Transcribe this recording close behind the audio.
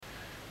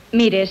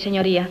Mire,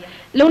 señoría,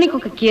 lo único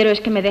que quiero es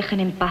que me dejen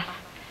en paz.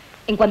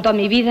 En cuanto a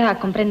mi vida,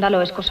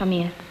 compréndalo, es cosa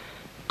mía.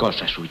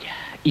 Cosa suya.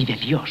 Y de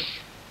Dios,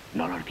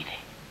 no lo olvide.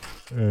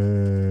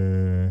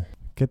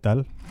 ¿Qué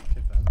tal?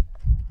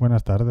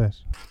 Buenas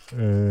tardes.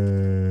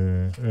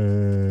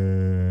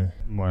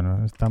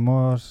 Bueno,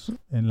 estamos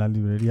en la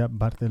librería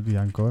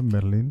Bartleby Co en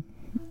Berlín.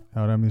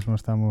 Ahora mismo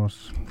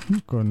estamos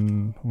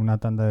con una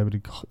tanda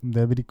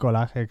de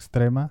bricolaje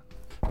extrema,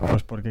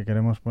 pues porque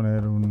queremos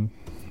poner un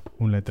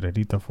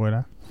letrerito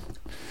fuera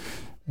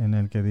en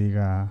el que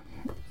diga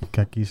que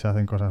aquí se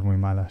hacen cosas muy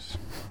malas.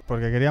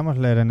 Porque queríamos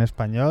leer en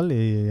español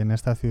y en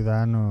esta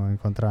ciudad no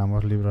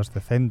encontrábamos libros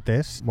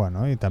decentes.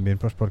 Bueno, y también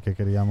pues porque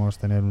queríamos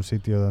tener un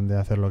sitio donde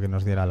hacer lo que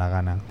nos diera la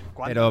gana.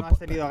 ¿Cuándo no has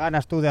tenido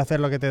ganas tú de hacer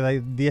lo que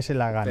te diese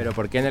la gana? ¿Pero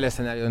por qué en el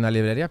escenario de una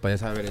librería?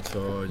 Podrías haber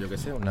hecho, yo qué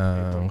sé,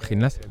 un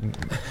gimnasio.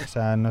 O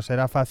sea, nos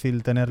era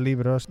fácil tener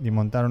libros y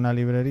montar una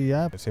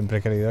librería. Siempre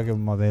he creído que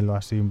un modelo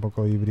así un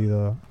poco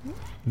híbrido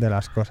de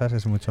las cosas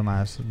es mucho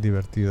más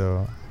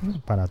divertido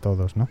para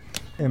todos, ¿no?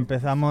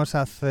 Empezamos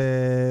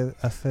hace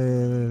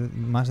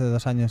más de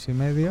 2 años y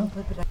medio.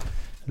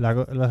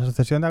 La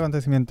sucesión de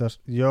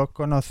acontecimientos. Yo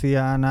conocí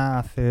a Ana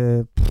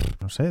hace,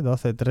 no sé,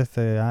 12,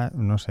 13,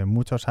 no sé,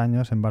 muchos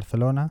años en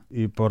Barcelona,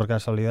 y por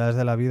casualidades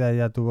de la vida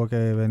ella tuvo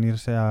que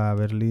venirse a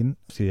Berlín.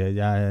 Sí,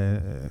 ella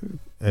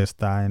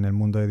está en el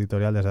mundo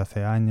editorial desde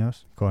hace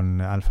años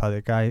con Alfa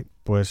de Kai.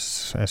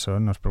 Pues eso,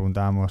 nos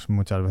preguntábamos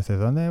muchas veces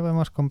 ¿dónde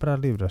podemos comprar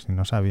libros? Y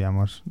no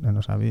sabíamos,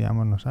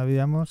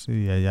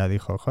 y ella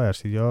dijo, joder,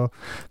 si yo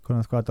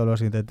conozco a todos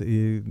los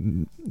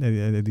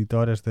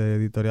editores de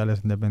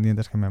editoriales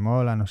independientes que me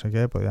molan, no sé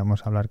qué,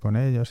 podíamos hablar con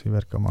ellos y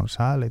ver cómo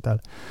sale y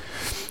tal.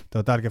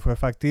 Total, que fue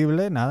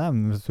factible, nada,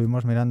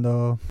 estuvimos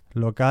mirando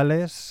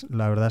locales.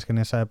 La verdad es que en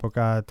esa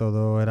época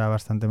todo era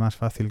bastante más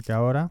fácil que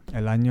ahora.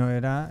 El año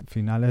era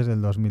finales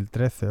del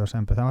 2013, o sea,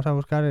 empezamos a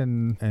buscar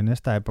en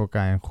esta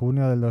época, en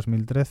junio del 2013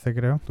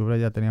 creo. En octubre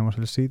ya teníamos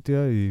el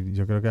sitio y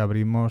yo creo que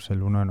abrimos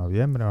el 1 de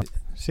noviembre.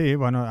 Sí,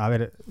 bueno, a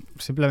ver,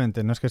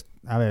 simplemente no es que...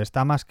 A ver,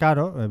 está más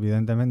caro,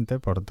 evidentemente,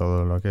 por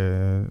todo lo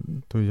que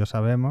tú y yo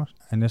sabemos.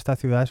 En esta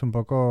ciudad es un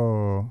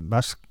poco...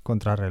 vas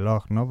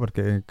contrarreloj, ¿no?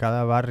 Porque en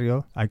cada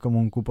barrio hay como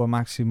un cupo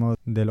máximo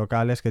de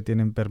locales que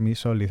tienen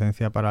permiso,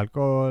 licencia para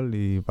alcohol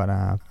y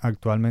para...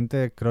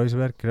 Actualmente,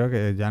 Kreuzberg creo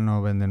que ya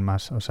no venden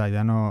más. O sea,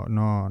 ya no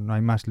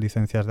hay más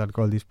licencias de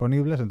alcohol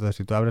disponibles. Entonces,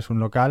 si tú abres un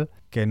local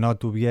que no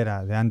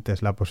tuviera de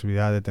antes la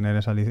posibilidad de tener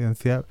esa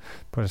licencia,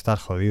 pues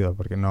estás jodido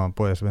porque no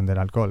puedes vender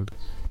alcohol.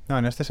 No,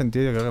 en este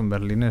sentido yo creo que en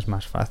Berlín es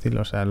más fácil.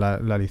 O sea,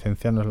 la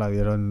licencia nos la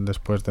dieron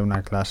después de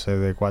una clase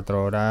de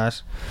 4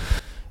 horas.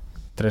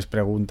 3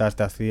 preguntas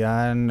te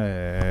hacían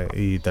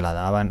y te la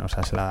daban. O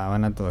sea, se la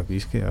daban a todo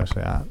quisque. O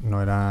sea,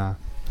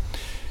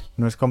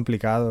 no es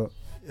complicado.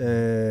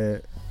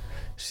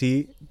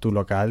 Sí, tu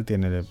local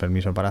tiene el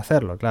permiso para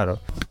hacerlo, claro.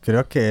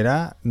 Creo que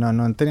era...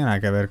 No tenía nada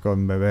que ver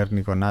con beber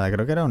ni con nada.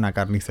 Creo que era una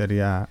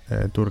carnicería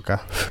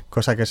turca.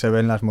 Cosa que se ve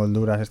en las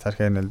molduras estas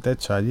que hay en el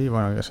techo allí.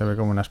 Bueno, que se ve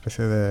como una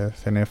especie de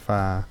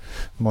cenefa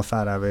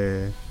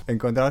mozárabe.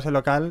 Encontramos el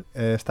local,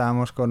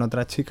 estábamos con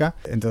otra chica.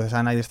 Entonces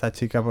Ana y esta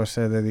chica pues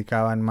se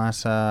dedicaban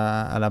más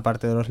a la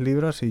parte de los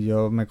libros y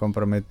yo me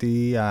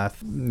comprometí ya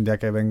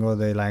que vengo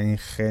de la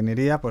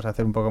ingeniería, pues a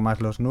hacer un poco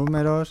más los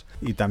números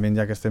y también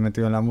ya que estoy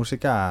metido en la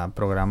música a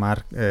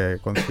programar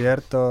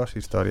conciertos,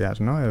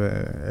 historias, ¿no?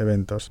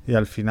 Eventos. Y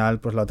al final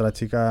pues la otra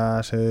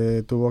chica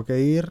se tuvo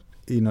que ir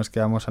y nos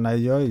quedamos Ana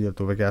y yo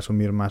tuve que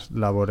asumir más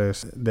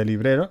labores de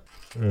librero.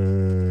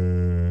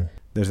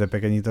 Desde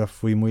pequeñito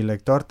fui muy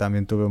lector,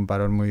 también tuve un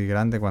parón muy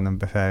grande cuando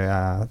empecé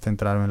a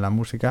centrarme en la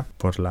música,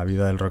 pues la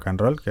vida del rock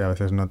and roll, que a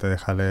veces no te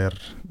deja leer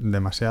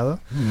demasiado.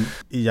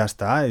 Y ya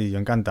está, y yo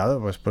encantado,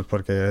 pues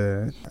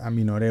porque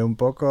aminoré un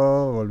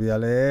poco, volví a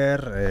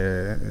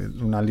leer.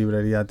 Una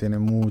librería tiene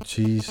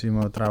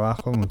muchísimo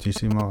trabajo,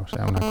 muchísimo, o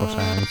sea, una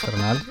cosa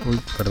infernal. Uy,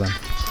 perdón.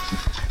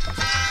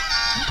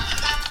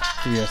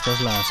 Y esta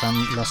es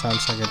la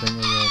salsa que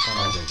tengo yo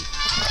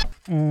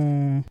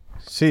para...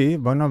 Sí,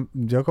 bueno,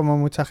 yo como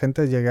mucha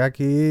gente llegué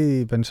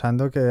aquí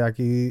pensando que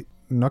aquí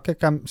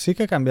sí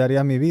que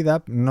cambiaría mi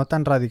vida, no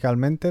tan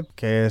radicalmente,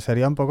 que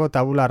sería un poco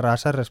tabula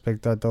rasa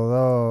respecto a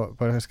todo.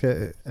 Pues es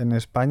que en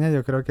España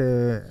yo creo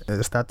que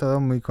está todo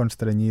muy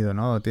constreñido,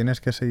 ¿no? Tienes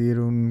que seguir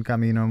un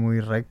camino muy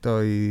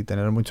recto y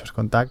tener muchos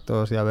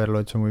contactos y haberlo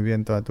hecho muy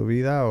bien toda tu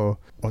vida, o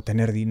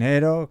tener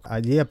dinero.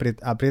 Allí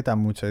aprieta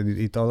mucho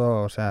y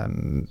todo, o sea,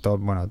 todo,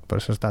 bueno, por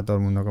eso está todo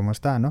el mundo como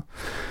está, ¿no?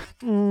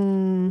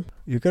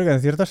 Yo creo que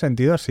en cierto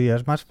sentido sí,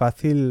 es más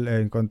fácil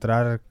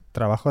encontrar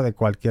trabajo de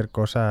cualquier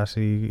cosa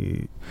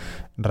así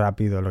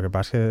rápido. Lo que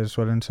pasa es que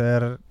suelen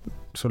ser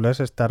sueles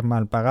estar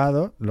mal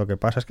pagado, lo que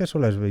pasa es que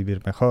sueles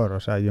vivir mejor. O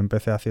sea, yo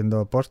empecé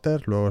haciendo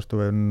pósters, luego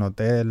estuve en un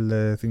hotel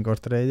de 5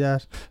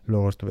 estrellas,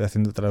 luego estuve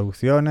haciendo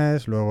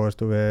traducciones, luego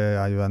estuve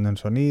ayudando en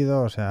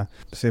sonido. O sea,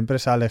 siempre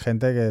sale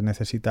gente que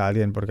necesita a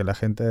alguien, porque la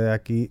gente de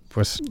aquí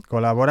pues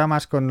colabora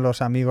más con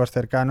los amigos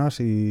cercanos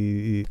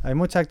y hay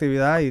mucha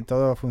actividad y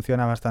todo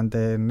funciona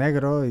bastante en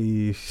negro.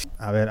 Y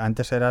a ver,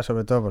 antes era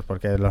sobre todo pues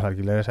porque los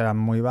alquileres eran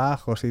muy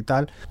bajos y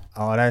tal.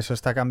 Ahora eso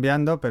está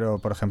cambiando, pero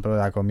por ejemplo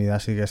la comida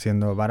sigue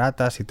siendo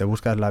barata si te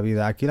buscas la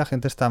vida. Aquí la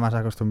gente está más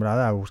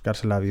acostumbrada a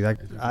buscarse la vida.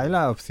 Hay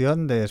la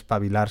opción de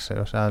espabilarse.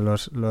 O sea,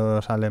 los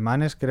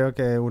alemanes, creo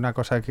que una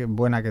cosa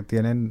buena que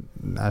tienen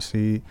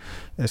así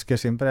es que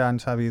siempre han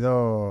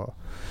sabido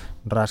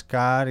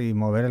rascar y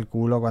mover el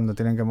culo cuando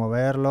tienen que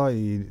moverlo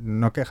y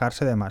no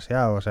quejarse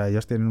demasiado. O sea,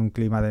 ellos tienen un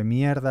clima de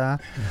mierda,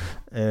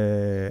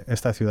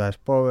 esta ciudad es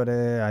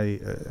pobre,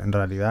 en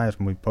realidad es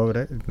muy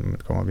pobre,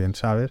 como bien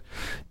sabes,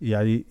 y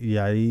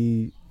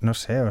hay no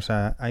sé, o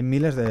sea, hay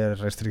miles de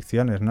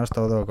restricciones, no es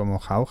todo como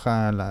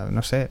jauja,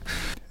 no sé.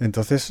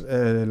 Entonces,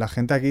 la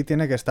gente aquí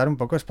tiene que estar un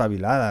poco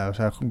espabilada. O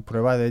sea,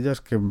 prueba de ello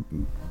es que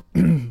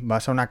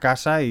vas a una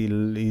casa y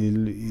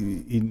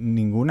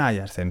ninguna hay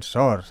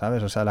ascensor,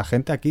 ¿sabes? O sea, la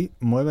gente aquí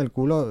mueve el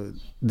culo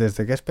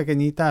desde que es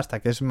pequeñita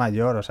hasta que es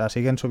mayor. O sea,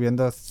 siguen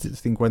subiendo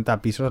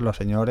 50 pisos los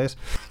señores.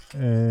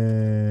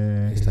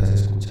 Estás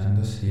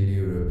escuchando Silly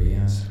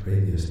Europeans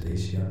Radio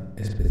Station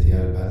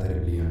especial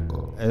Bartleby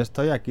Co.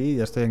 Estoy aquí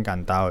y estoy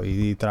encantado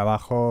y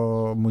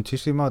trabajo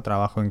muchísimo,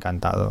 trabajo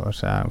encantado. O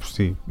sea,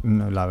 sí,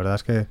 la verdad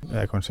es que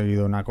he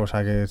conseguido una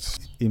cosa que es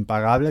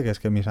impagable, que es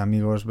que mis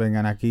amigos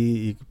vengan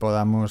aquí y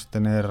podamos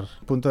tener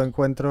punto de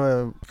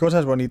encuentro.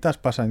 Cosas bonitas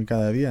pasan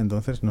cada día,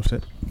 entonces no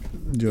sé,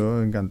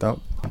 yo encantado.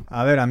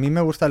 A ver, a mí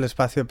me gusta el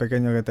espacio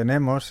pequeño que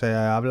tenemos. Se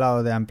ha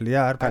hablado de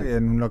ampliar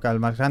en un local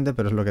más grande,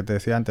 pero es lo que te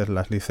decía antes,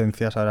 las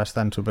licencias ahora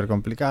están súper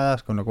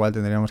complicadas, con lo cual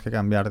tendríamos que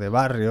cambiar de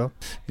barrio.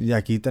 Y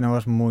aquí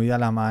tenemos muy a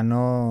la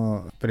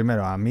mano,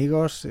 primero,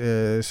 amigos,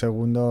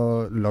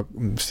 segundo,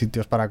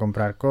 sitios para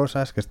comprar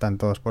cosas, que están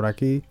todos por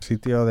aquí.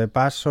 Sitio de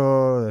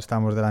paso,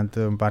 estamos delante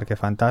de un parque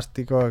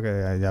fantástico,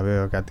 que ya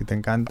veo que a ti te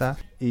encanta.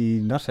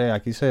 Y no sé,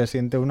 aquí se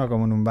siente uno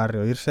como en un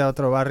barrio. Irse a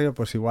otro barrio,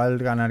 pues igual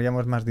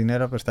ganaríamos más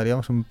dinero, pero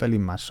estaríamos un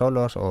pelín más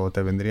solos, o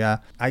te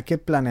vendría... Hay que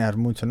planear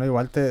mucho, ¿no?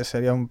 Igual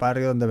sería un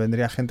barrio donde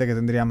vendría gente que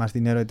tendría más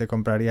dinero y te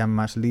comprarían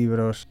más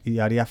libros, y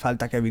haría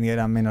falta que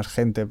viniera menos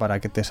gente para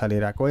que te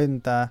saliera a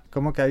cuenta.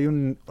 Como que hay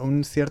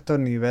un cierto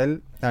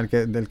nivel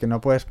del que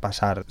no puedes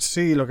pasar.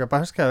 Sí, lo que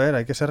pasa es que, a ver,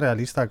 hay que ser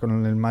realista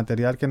con el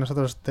material que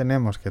nosotros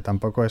tenemos, que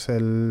tampoco es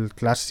el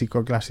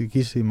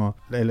clasiquísimo.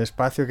 El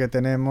espacio que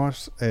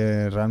tenemos,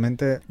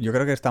 realmente yo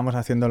creo que estamos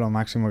haciendo lo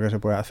máximo que se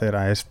puede hacer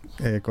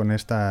con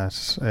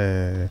estas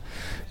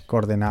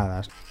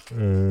coordenadas.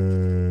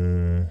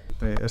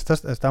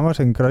 Estamos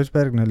en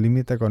Kreuzberg, en el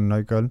límite con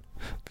Neukölln,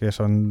 que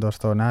son dos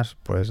zonas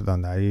pues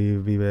donde ahí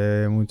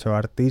vive mucho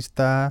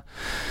artista,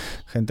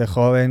 gente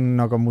joven,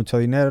 no con mucho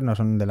dinero, no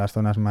son de las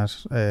zonas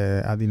más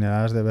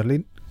adineradas de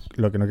Berlín,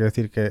 lo que no quiere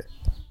decir que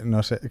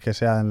que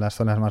sean las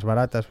zonas más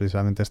baratas.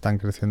 Precisamente están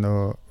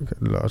creciendo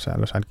los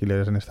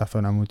alquileres en esta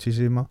zona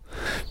muchísimo,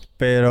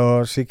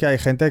 pero sí que hay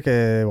gente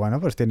que, bueno,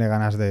 pues tiene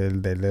ganas de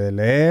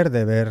leer,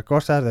 de ver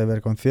cosas, de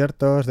ver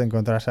conciertos, de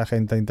encontrarse a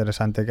gente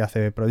interesante que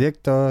hace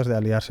proyectos, de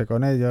aliarse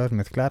con ellos,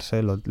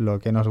 mezclarse, lo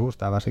que nos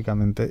gusta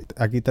básicamente.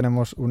 Aquí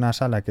tenemos una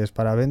sala que es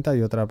para venta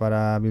y otra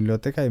para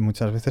biblioteca, y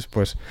muchas veces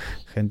pues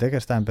gente que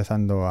está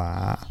empezando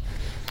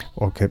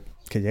o que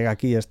llega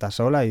aquí, está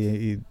sola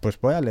y pues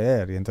voy a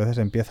leer, y entonces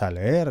empieza a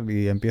leer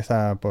y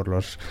empieza por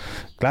los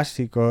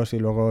clásicos y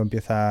luego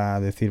empieza a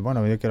decir,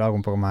 bueno, yo quiero algo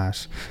un poco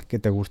más que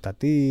te gusta a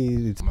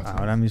ti.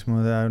 Ahora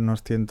mismo da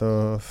unos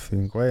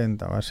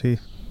 150 o así.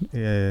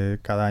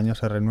 Cada año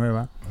se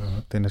renueva,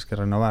 tienes que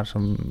renovar,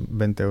 son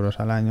 20 euros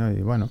al año,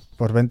 y bueno,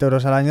 por 20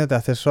 euros al año te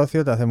haces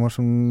socio, te hacemos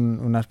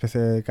una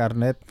especie de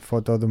carnet,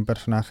 foto de un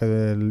personaje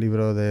del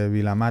libro de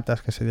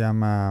Vilamatas que se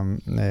llama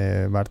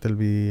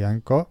Bartleby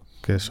Co,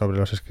 que es sobre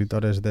los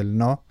escritores del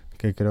no,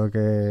 que creo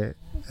que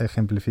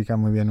ejemplifica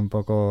muy bien un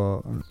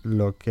poco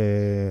lo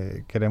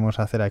que queremos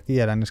hacer aquí.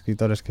 Eran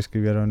escritores que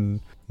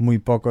escribieron muy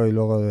poco y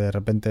luego de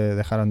repente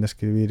dejaron de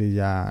escribir y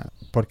ya...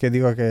 ¿Por qué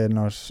digo que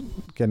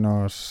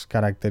nos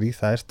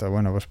caracteriza esto?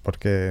 Bueno, pues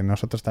porque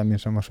nosotros también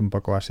somos un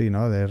poco así,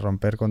 ¿no? De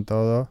romper con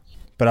todo,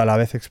 pero a la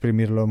vez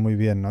exprimirlo muy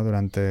bien, ¿no?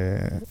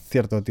 Durante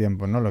cierto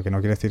tiempo, ¿no? Lo que no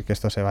quiere decir que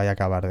esto se vaya a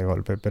acabar de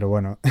golpe, pero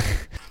bueno...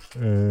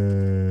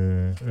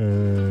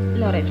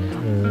 Lorenzo,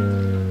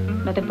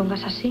 no te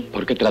pongas así.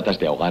 ¿Por qué tratas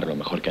de ahogar lo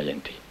mejor que hay en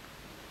ti?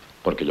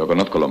 Porque yo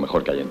conozco lo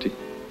mejor que hay en ti.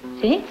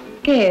 ¿Sí?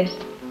 ¿Qué es?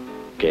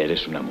 Que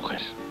eres una mujer.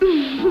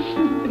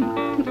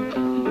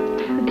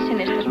 Es en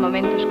estos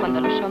momentos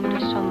cuando los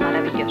hombres son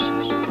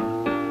maravillosos.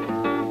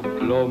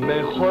 Lo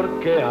mejor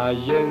que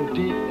hay en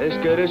ti es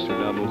que eres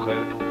una mujer.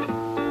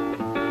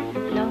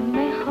 Lo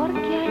mejor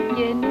que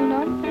hay en un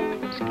hombre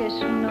es que es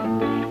un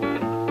hombre.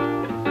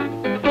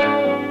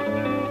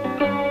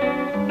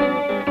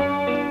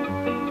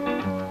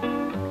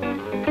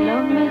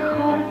 Lo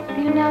mejor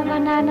de una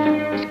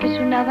banana es que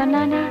es una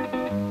banana.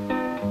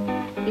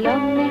 Lo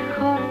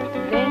mejor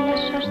de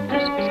las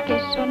ostras es que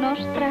son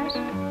ostras.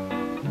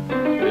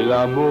 Y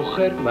la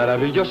mujer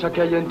maravillosa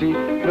que hay en ti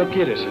no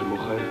quiere ser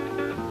mujer.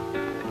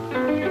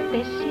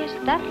 De si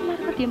estar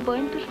largo tiempo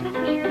en tus brazos,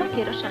 no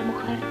quiero ser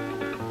mujer.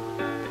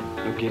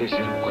 No quiere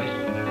ser mujer.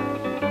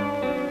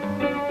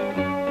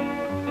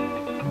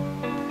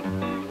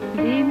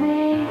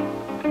 Dime,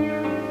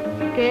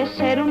 ¿qué es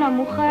ser una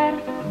mujer?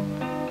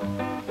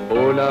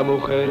 Una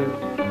mujer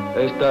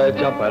está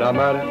hecha para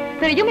amar.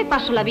 Pero yo me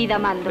paso la vida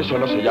amando. Eso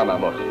no se llama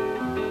amor.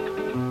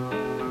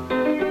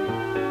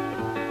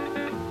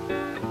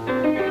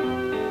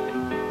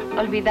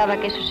 Olvidaba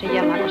que eso se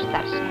llama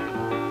acostarse.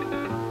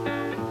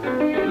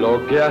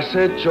 Lo que has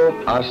hecho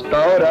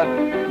hasta ahora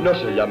no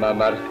se llama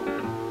amar.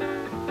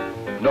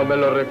 No me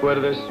lo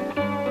recuerdes.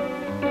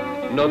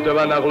 No te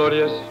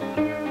vanaglories.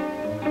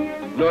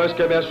 No es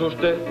que me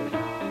asuste.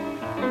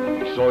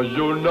 Soy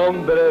un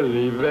hombre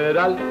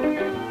liberal.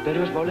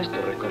 Pero es molesto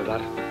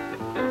recordar.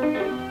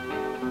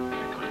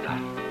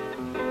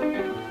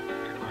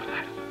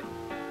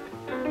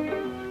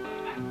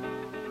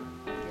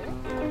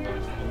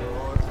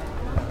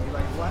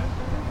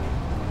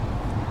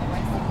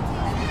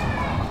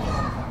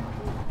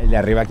 El de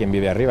arriba, ¿quién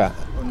vive arriba?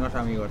 Unos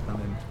amigos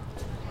también.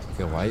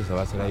 Qué guay, eso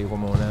va a ser ahí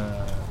como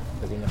una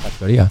pequeña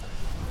factoría.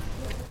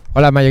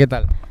 Hola Maie, ¿qué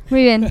tal?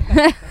 Muy bien.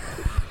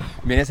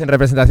 ¿Vienes en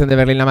representación de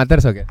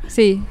Berlín² o qué?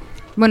 Sí.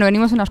 Bueno,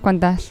 venimos unas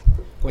cuantas.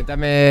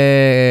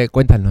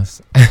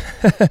 Cuéntanos.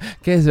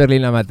 ¿Qué es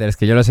Berlín²?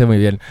 Que yo lo sé muy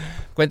bien.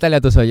 Cuéntale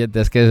a tus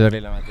oyentes qué es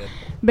Berlín².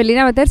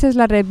 Berlín² es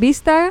la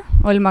revista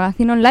o el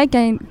magazine online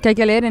que hay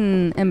que leer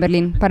en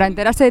Berlín para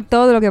enterarse de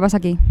todo lo que pasa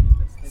aquí.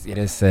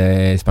 ¿Eres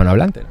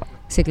hispanohablante?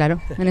 Sí,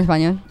 claro, en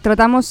español.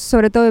 Tratamos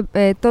sobre todo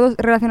todo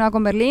relacionado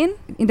con Berlín,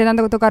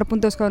 intentando tocar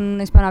puntos con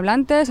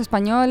hispanohablantes,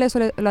 españoles o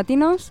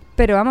latinos,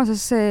 pero vamos,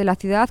 es la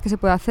ciudad, qué se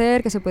puede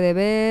hacer, qué se puede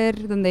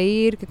ver, dónde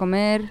ir, qué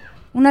comer.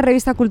 Una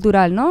revista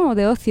cultural, ¿no? O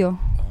de ocio.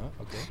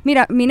 Okay.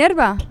 Mira,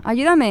 Minerva,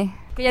 ayúdame,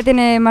 que ya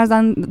tiene más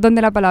don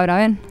de la palabra,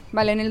 ven.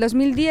 Vale, en el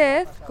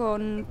 2010,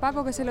 con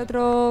Paco, que es el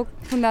otro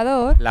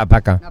fundador... La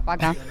Paca.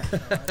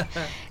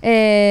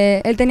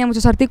 Él tenía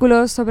muchos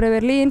artículos sobre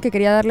Berlín, que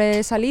quería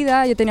darle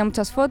salida, yo tenía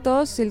muchas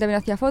fotos, y él también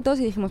hacía fotos,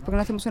 y dijimos, ¿por qué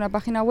no hacemos una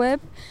página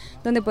web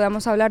donde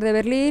podamos hablar de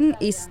Berlín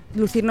y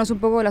lucirnos un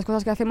poco de las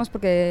cosas que hacemos,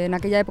 porque en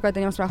aquella época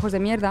teníamos trabajos de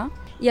mierda,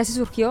 y así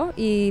surgió,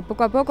 y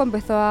poco a poco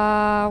empezó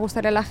a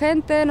gustarle a la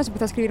gente, nos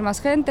empezó a escribir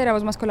más gente,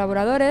 éramos más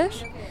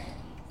colaboradores,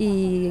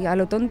 y a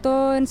lo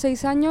tonto en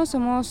 6 años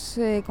somos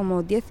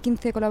como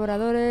 10-15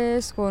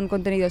 colaboradores con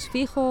contenidos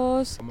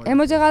fijos.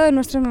 Hemos llegado en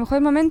nuestros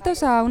mejores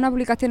momentos a una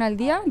publicación al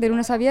día, de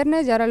lunes a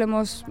viernes, y ahora lo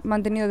hemos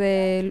mantenido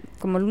de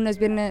como lunes,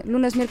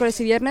 miércoles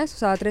y viernes, o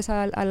sea 3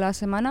 a la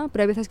semana,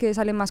 pero hay veces que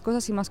salen más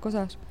cosas y más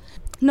cosas.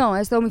 No,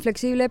 es todo muy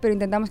flexible, pero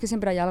intentamos que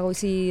siempre haya algo, y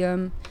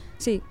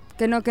sí,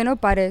 que no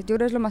pare. Yo creo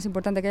que es lo más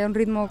importante, que haya un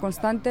ritmo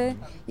constante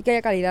y que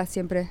haya calidad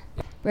siempre.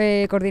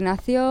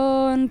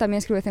 Coordinación, también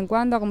escribo de vez en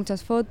cuando, hago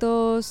muchas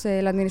fotos,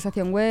 la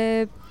administración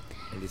web.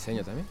 ¿El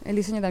diseño también? El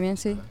diseño también,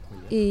 sí.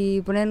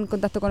 Y poner en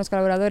contacto con los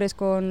colaboradores,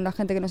 con la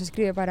gente que nos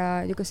escribe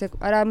para, yo qué sé,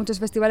 ahora muchos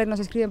festivales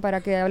nos escriben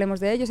para que hablemos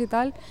de ellos y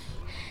tal.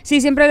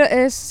 Sí,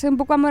 siempre es un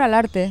poco amor al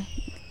arte.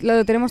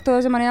 Lo tenemos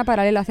todos de manera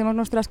paralela, hacemos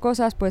nuestras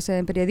cosas pues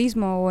en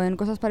periodismo o en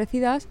cosas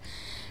parecidas,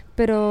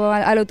 pero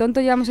a lo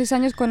tonto llevamos 6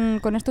 años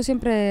con esto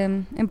siempre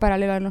en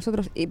paralelo a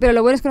nosotros. Pero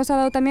lo bueno es que nos ha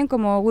dado también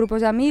como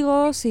grupos de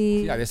amigos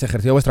y... Sí, habéis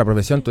ejercido vuestra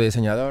profesión, tú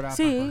diseñadora,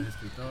 sí,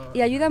 Paco,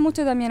 y ayuda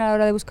mucho también a la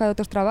hora de buscar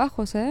otros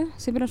trabajos, ¿eh?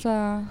 Siempre nos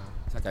ha...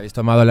 O sea, que habéis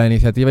tomado la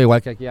iniciativa,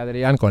 igual que aquí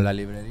Adrián, con la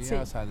librería, sí,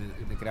 o sea,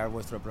 de crear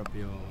vuestro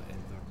propio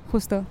entorno.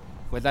 Justo.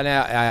 Cuéntale,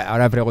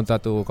 ahora pregunto a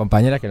tu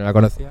compañera, que no la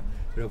conocía,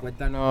 pero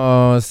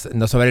cuéntanos,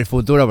 no sobre el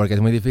futuro, porque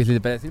es muy difícil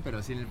de predecir,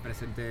 pero sí en el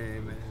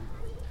presente...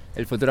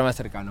 El futuro más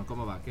cercano,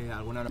 ¿cómo va?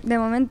 De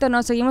momento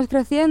no, seguimos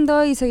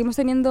creciendo y seguimos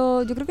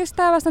teniendo... Yo creo que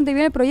está bastante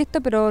bien el proyecto,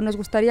 pero nos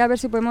gustaría ver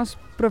si podemos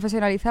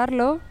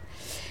profesionalizarlo,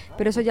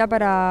 pero eso ya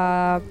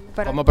para...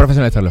 ¿Cómo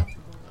profesionalizarlo?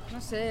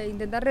 No sé,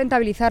 intentar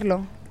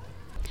rentabilizarlo.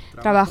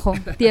 Trabajo,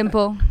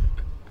 tiempo...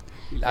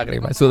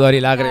 Lágrimas, sudor y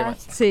lágrimas.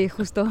 Sí,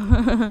 justo.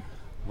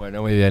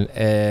 Bueno, muy bien.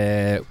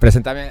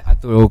 Preséntame a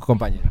tu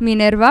compañera.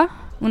 Minerva,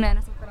 una de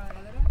nuestras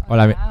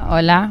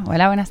colaboradoras.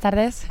 Hola, buenas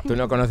tardes. ¿Tú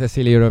no conoces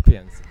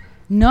Europeans²?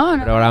 No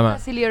programa.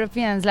 Silly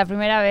Europeans, la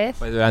primera vez.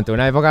 Pues durante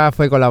una época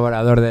fue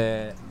colaborador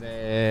de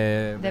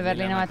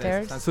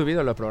Berlín². Están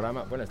subidos los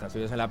programas, bueno, están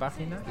subidos en la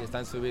página y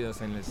están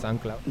subidos en el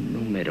SoundCloud.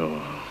 Número...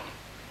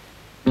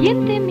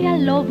 ¿Quién teme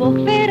al lobo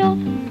fero?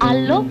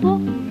 Al lobo,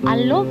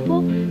 al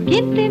lobo.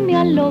 ¿Quién teme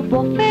al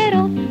lobo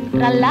fero?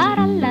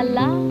 Tralara la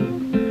la.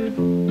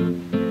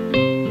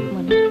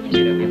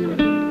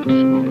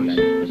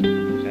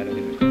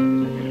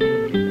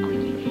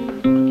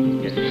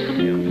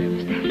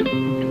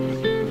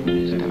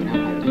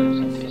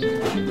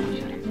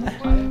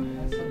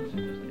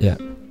 Yeah.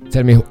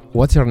 Tell me,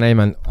 what's your name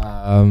and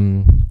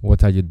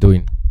what are you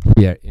doing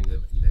here in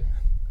the...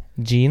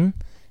 Gene,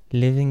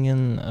 living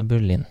in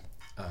Berlin.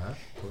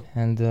 Cool.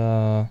 And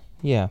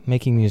yeah,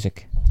 making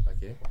music.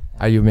 Okay.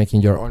 Are you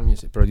making your own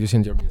music,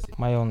 producing your music?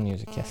 My own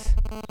music, yes.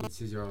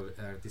 Which is your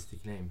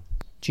artistic name?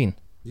 Gene.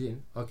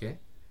 Gene, okay.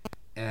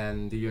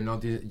 And do you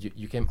know,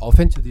 you came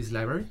often to this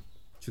library,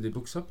 to the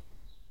bookshop?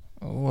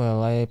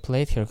 Well, I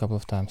played here a couple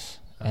of times,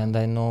 and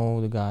I know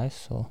the guys,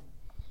 so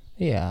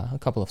yeah, a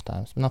couple of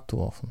times. Not too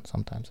often.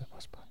 Sometimes I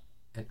pass by.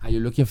 And are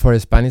you looking for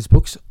Spanish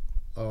books,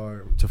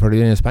 or for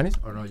reading in Spanish,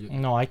 or no?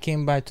 No, I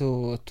came by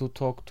to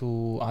talk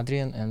to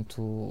Adrian and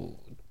to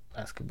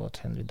ask about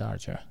Henry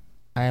Darger.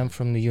 I am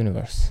from the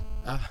universe.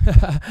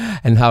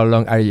 And how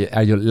long are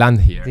you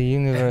land here? The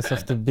universe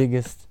of the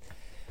biggest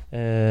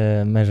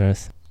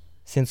measures.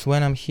 Since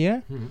when I'm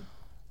here? Mm-hmm.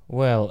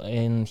 Well,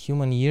 in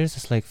human years,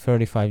 it's like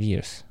 35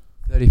 years.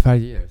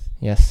 35 years.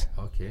 Yes.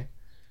 Okay.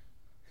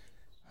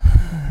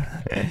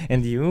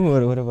 And you?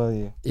 What about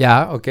you?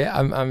 Yeah. Okay.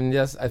 I'm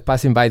just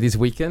passing by this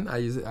weekend.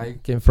 I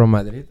came from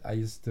Madrid. I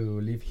used to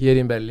live here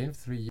in Berlin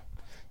 3 years.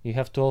 You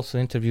have to also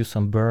interview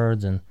some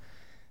birds and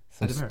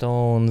some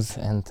stones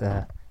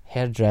and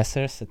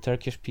hairdressers, the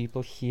Turkish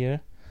people here.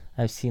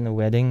 I've seen a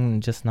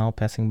wedding just now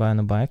passing by on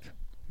a bike.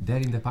 There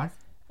in the park?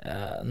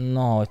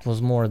 No, it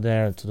was more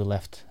there to the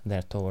left,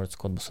 there towards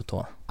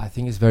Kodbusator. I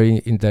think it's very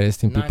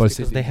interesting. Nice, people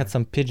because they had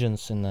some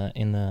pigeons in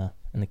a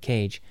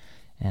cage,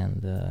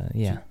 and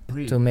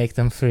to make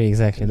them free.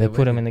 Exactly, they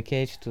put them in a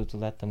cage to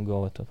let them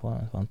go at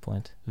one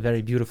point.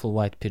 Very beautiful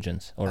white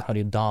pigeons, or how do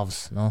you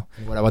doves? No.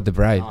 And what about the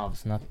bride?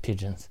 Doves, not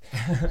pigeons.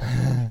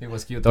 It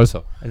was cute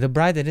also. The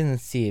bride, I didn't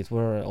see it.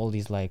 Were all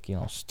these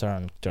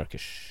stern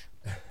Turkish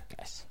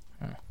guys.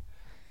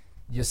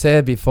 You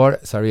said before.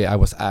 Sorry, I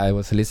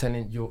was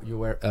listening. You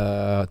were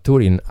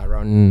touring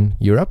around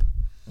Europe.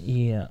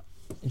 Yeah,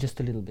 just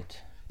a little bit.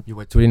 You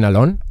were touring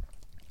alone.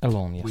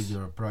 Alone, yes. With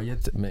your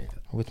project.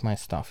 With my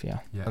stuff, yeah.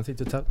 Something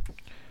to tell?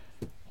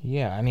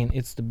 Yeah, I mean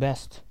it's the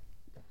best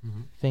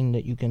thing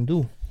that you can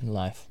do in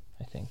life.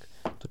 I think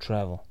to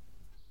travel.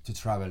 To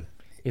travel.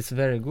 It's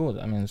very good.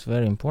 I mean it's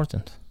very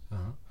important.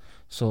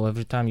 So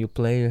every time you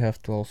play, you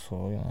have to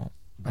also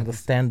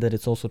understand that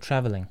it's also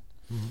traveling.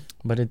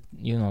 But it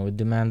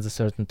demands a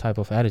certain type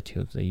of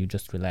attitude that you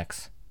just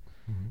relax.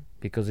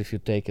 Because if you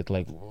take it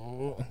like,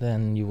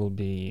 then you will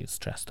be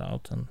stressed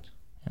out and.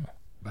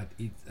 But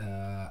it's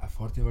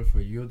affordable for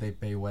you. They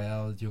pay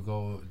well. You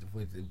go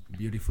with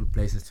beautiful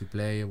places to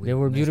play. There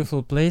were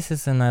beautiful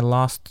places, and I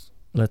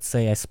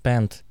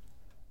spent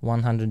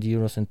 100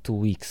 euros in 2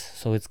 weeks.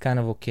 So it's kind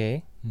of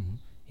okay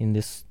in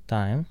this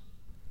time.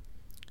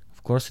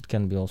 Of course, it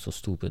can be also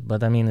stupid,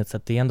 but I mean, it's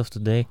at the end of the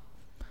day.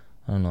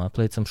 I don't know. I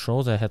played some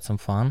shows. I had some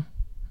fun.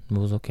 It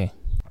was okay.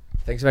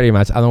 Thanks very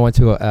much. I don't want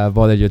to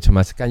bother you too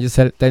much. Can you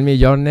tell me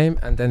your name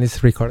and then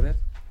it's recorded?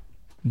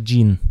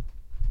 Gene.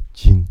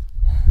 Gene.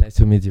 Nice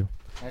to meet you.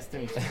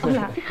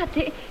 Hola,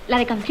 fíjate la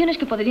de canciones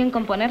que podrían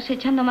componerse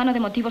echando mano de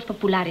motivos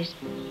populares,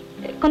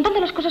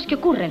 contando las cosas que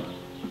ocurren.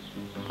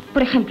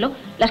 Por ejemplo,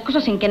 las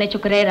cosas en que han hecho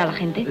creer a la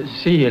gente.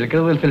 Sí, el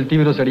credo del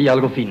celtíbero sería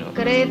algo fino.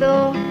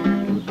 Credo.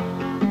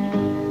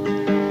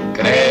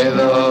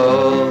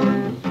 Credo.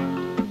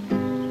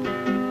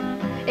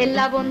 En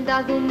la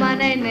bondad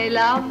humana, en el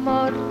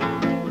amor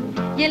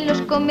y en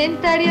los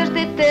comentarios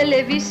de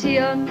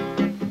televisión,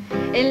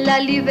 en la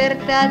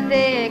libertad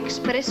de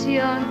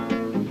expresión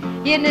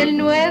y en el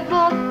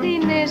nuevo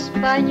cine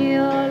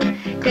español.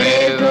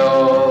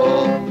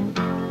 Credo.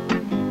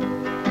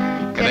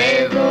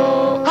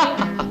 Credo.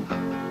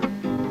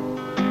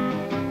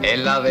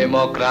 En la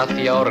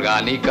democracia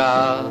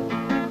orgánica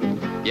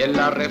y en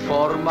la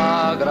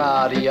reforma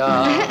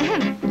agraria,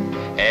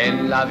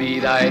 en la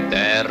vida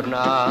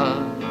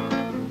eterna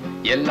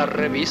y en las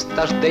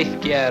revistas de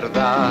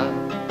izquierda.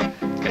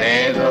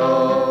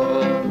 Credo.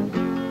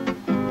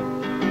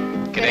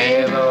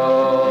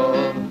 Credo.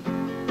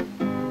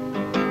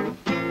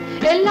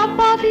 En la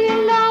paz y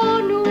en la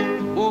ONU,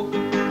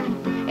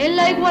 en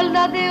la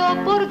igualdad de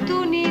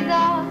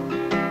oportunidad,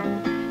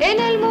 en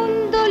el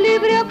mundo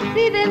libre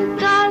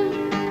occidental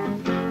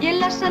y en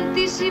la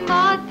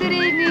Santísima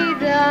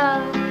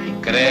Trinidad.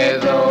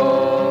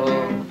 Credo.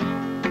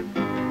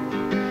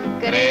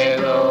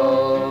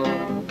 Credo.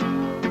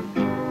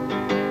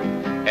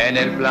 En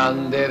el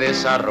plan de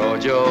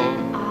desarrollo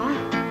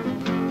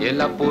y en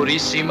la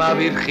purísima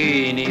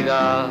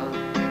virginidad,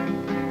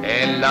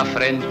 en la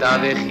afrenta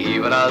de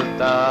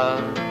Gibraltar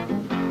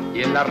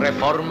y en la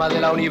reforma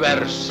de la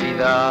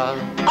universidad.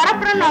 Ahora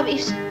pro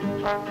nobis.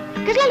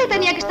 ¿Qué es la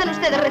letanía que están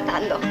ustedes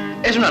rezando?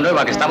 Es una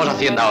nueva que estamos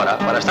haciendo ahora,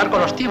 para estar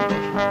con los tiempos,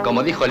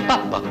 como dijo el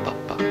Papa.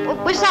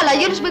 Pues ala,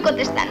 yo les voy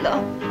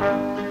contestando.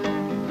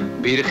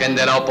 Virgen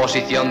de la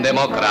oposición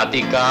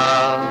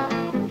democrática,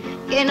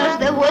 Que nos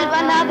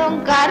devuelvan a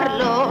don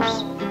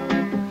Carlos.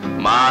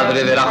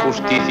 Madre de la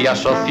justicia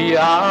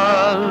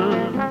social,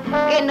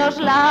 Que nos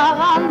la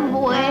hagan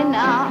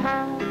buena.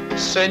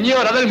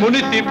 Señora del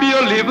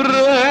municipio libre,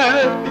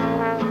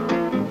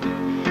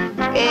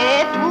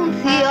 Que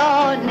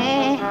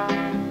funcione.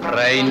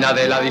 Reina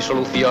de la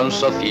disolución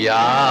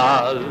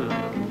social,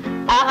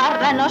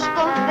 Agárranos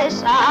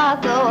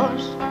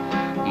confesados.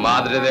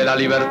 Madre de la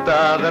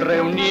libertad de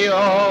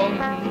reunión,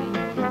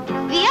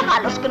 Ciega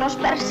a los que nos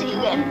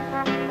persiguen.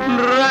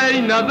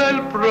 reina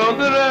del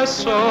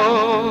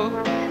progreso.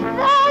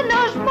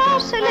 Danos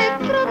más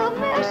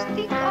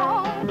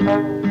electrodomésticos.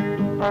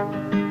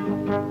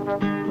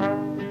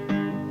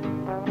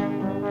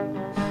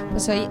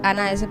 Pues soy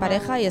Ana S.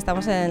 Pareja y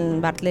estamos en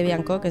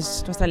Bartleby Co, que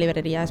es nuestra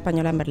librería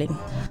española en Berlín.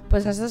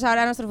 Pues nosotros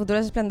ahora nuestro futuro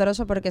es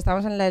esplendoroso porque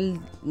estamos en el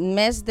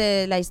mes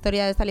de la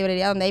historia de esta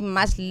librería donde hay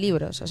más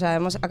libros. O sea,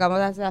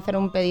 acabamos de hacer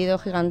un pedido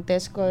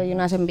gigantesco y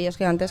unos envíos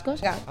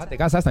gigantescos. Ah, ¿te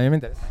casas? También me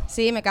interesa.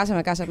 Sí, me caso,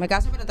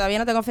 pero todavía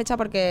no tengo fecha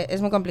porque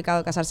es muy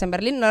complicado casarse en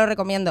Berlín. No lo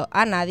recomiendo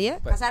a nadie.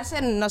 Pues,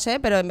 casarse, no sé,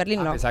 pero en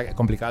Berlín no.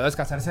 Complicado es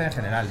casarse en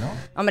general, ¿no?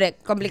 Hombre,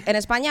 en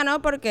España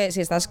no, porque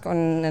si estás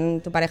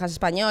tu pareja es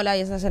española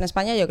y estás en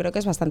España, yo creo que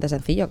es bastante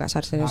sencillo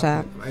casarse. O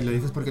sea, ¿lo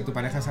dices porque tu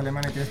pareja es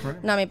alemana y tienes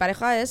problemas? No, mi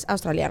pareja es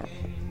australiana.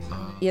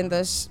 Y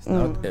entonces...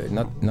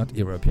 Not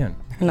European.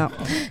 No.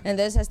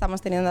 Entonces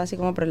estamos teniendo así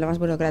como problemas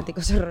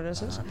burocráticos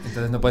horrorosos.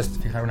 Entonces no puedes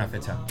fijar una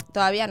fecha.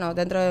 Todavía no,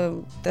 dentro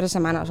de 3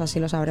 semanas o así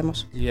lo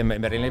sabremos. ¿Y en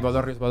Berlín hay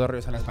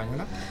bodorrios a la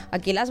española?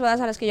 Aquí las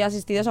bodas a las que yo he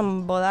asistido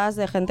son bodas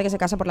de gente que se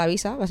casa por la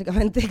visa,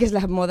 básicamente, que es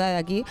la moda de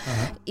aquí.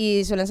 Ajá.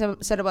 Y suelen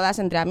ser bodas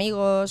entre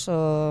amigos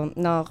o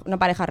no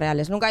parejas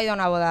reales. Nunca he ido a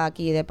una boda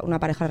aquí de una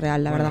pareja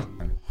real, la verdad.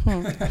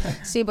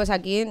 Sí, pues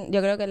aquí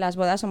yo creo que las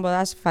bodas son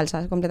bodas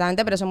falsas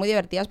completamente, pero son muy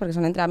divertidas porque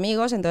son entre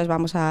amigos, entonces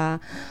vamos al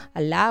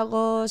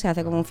lago, se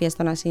hace como un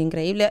fiestón así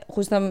increíble.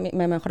 Justo mi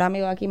mejor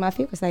amigo aquí,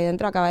 Matthew, que está ahí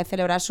dentro, acaba de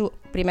celebrar su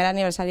primer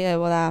aniversario de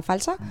boda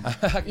falsa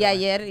y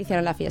ayer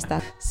hicieron la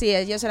fiesta. Sí,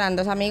 ellos eran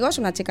 2 amigos,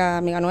 una chica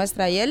amiga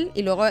nuestra y él,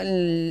 y luego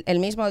el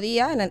mismo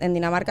día en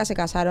Dinamarca se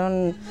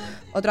casaron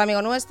otro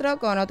amigo nuestro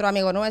con otro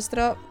amigo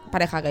nuestro,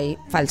 pareja gay,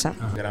 falsa.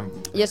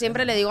 Yo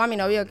siempre le digo a mi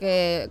novio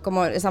que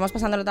como estamos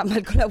pasándolo tan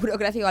mal con la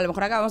burocracia, a lo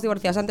mejor acabamos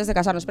divorciados antes de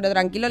casarnos, pero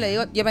tranquilo, le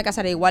digo, yo me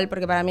casaré igual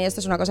porque para mí esto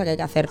es una cosa que hay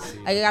que hacer.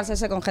 Hay que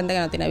casarse con gente que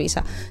no tiene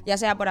visa, ya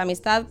sea por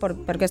amistad,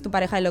 porque es tu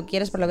pareja y lo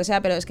quieres, por lo que sea,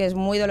 pero es que es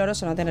muy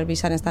doloroso no tener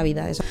visa en esta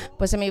vida. Eso.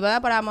 Pues en mi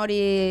boda por amor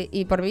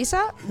y por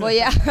visa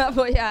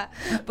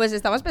pues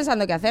estamos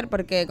pensando qué hacer,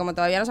 porque como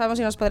todavía no sabemos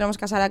si nos podremos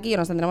casar aquí o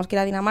nos tendremos que ir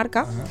a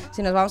Dinamarca.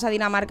 Si nos vamos a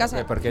Dinamarca...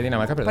 ¿Por qué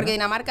Dinamarca? Perdón. Porque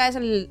Dinamarca es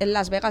el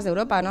Las Vegas de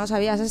Europa, ¿no?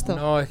 ¿Sabías esto?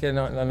 No, es que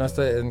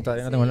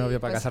todavía no tengo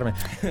novio para casarme.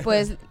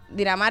 Pues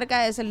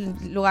Dinamarca es el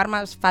lugar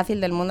más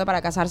fácil del mundo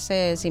para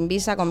casarse sin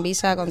visa, con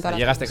todas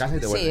llegas, te casas y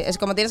te vuelves. Sí, es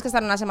como tienes que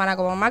estar una semana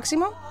como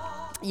máximo.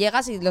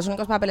 Llegas y los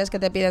únicos papeles que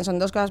te piden son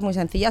 2 cosas muy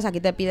sencillas.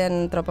 Aquí te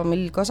piden tropo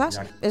 1000 cosas.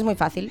 Ya. Es muy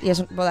fácil. Y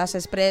es bodas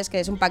express,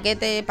 que es un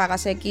paquete,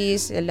 pagas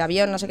X, el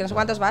avión, no sé qué, no sé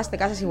cuántos, vas, te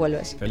casas y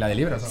vuelves. ¿Pero la de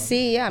libros? ¿No?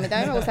 Sí, a mí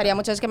también me gustaría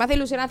mucho. Es que me hace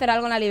ilusión hacer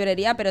algo en la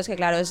librería, pero es que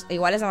claro,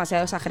 igual es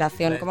demasiado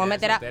exageración. Como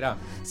meter a...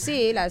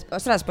 Sí,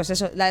 ostras, pues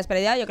eso, la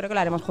despedida yo creo que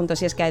la haremos juntos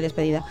si es que hay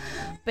despedida.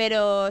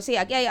 Pero sí,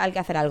 aquí hay que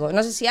hacer algo.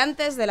 No sé si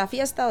antes de la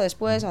fiesta o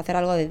después, o hacer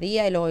algo de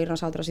día y luego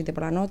irnos a otro sitio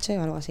por la noche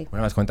o algo así.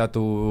 Bueno, ¿me has contado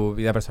tu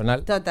vida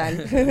personal?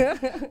 Total.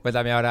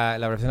 Cuéntame ahora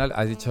la profesional.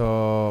 Has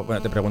dicho,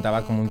 bueno, te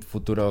preguntaba como un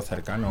futuro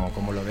cercano,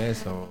 ¿cómo lo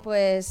ves?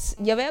 Pues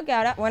yo veo que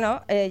ahora,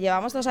 bueno,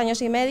 llevamos 2 años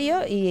y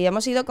medio y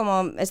hemos ido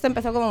como, esto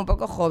empezó como un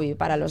poco hobby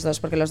para los dos,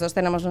 porque los dos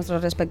tenemos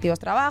nuestros respectivos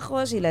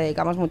trabajos y le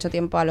dedicamos mucho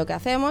tiempo a lo que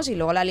hacemos, y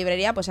luego la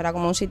librería pues era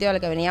como un sitio al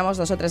que veníamos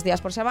 2 o 3 días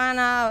por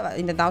semana,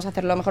 intentamos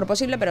hacerlo lo mejor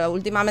posible, pero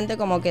últimamente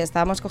como que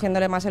estábamos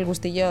cogiéndole más el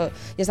gustillo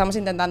y estamos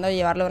intentando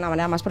llevarlo de una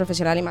manera más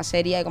profesional y más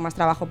seria y con más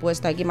trabajo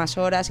puesto aquí, más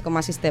horas y con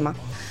más sistema.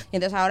 Y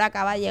entonces ahora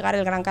acaba de llegar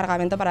el gran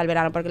cargamento para el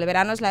verano, porque el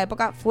verano es la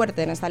época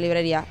fuerte en esta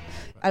librería,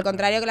 al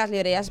contrario que las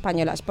librerías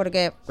españolas,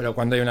 porque... ¿Pero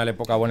cuándo hay una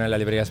época buena en las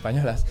librerías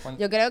españolas?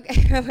 Yo creo que...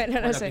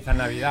 bueno, no sé. Quizá en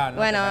Navidad, ¿no?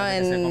 Bueno,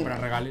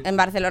 en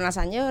Barcelona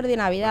San Jordi,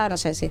 Navidad, no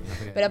sé, sí.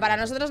 Pero para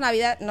nosotros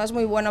Navidad no es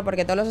muy bueno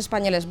porque todos los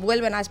españoles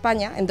vuelven a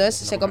España, entonces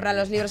se compran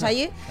los libros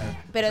allí.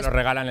 Pero se los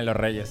regalan en los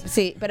Reyes.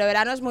 Sí, pero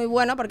verano es muy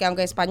bueno porque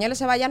aunque españoles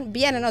se vayan,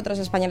 vienen otros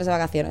españoles de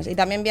vacaciones y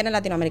también vienen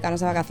latinoamericanos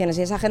de vacaciones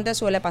y esa gente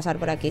suele pasar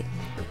por aquí.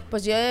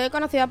 Pues yo he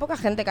conocido a poca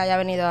gente que haya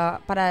venido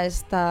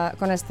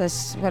con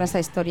esta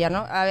historia,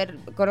 ¿no? A ver,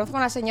 conozco a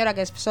una señora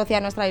que es socia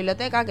de nuestra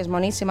biblioteca, que es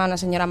monísima, una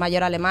señora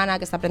mayor alemana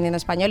que está aprendiendo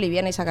español y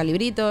viene y saca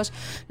libritos.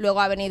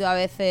 Luego ha venido a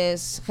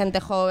veces gente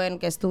joven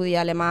que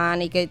estudia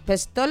alemán y que,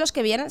 pues todos los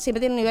que vienen siempre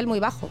tienen un nivel muy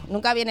bajo.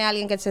 Nunca viene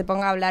alguien que se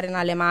ponga a hablar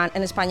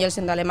en español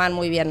siendo alemán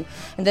muy bien.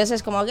 Entonces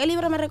es como, ¿qué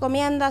libro me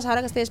recomiendas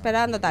ahora que estoy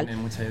esperando? Tal.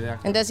 Tiene mucha idea.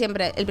 Entonces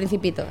siempre, El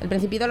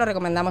Principito lo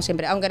recomendamos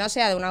siempre. Aunque no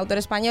sea de un autor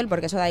español,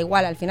 porque eso da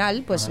igual al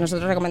final, pues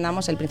nosotros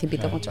recomendamos El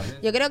Principito mucho.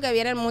 Yo creo que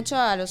vienen mucho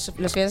a los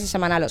fines de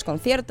semana a los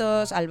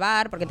conciertos, al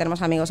bar, porque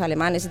tenemos amigos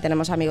alemanes y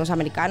tenemos amigos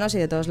americanos y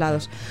de todos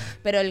lados.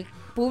 Pero el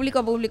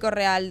público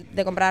real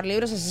de comprar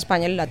libros es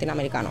español y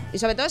latinoamericano. Y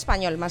sobre todo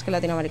español, más que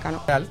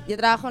latinoamericano. Yo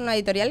trabajo en una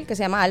editorial que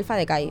se llama Alfa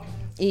de Kai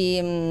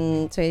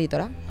y soy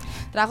editora.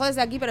 Trabajo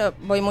desde aquí, pero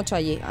voy mucho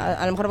allí.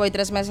 A lo mejor voy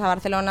 3 meses a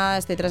Barcelona,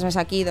 estoy 3 meses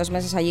aquí, 2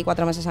 meses allí,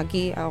 4 meses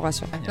aquí, algo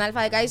así. En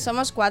Alfa de Kai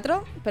somos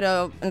 4,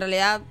 pero en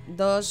realidad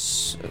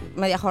 2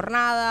 media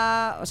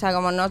jornada, o sea,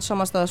 como no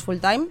somos todos full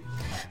time.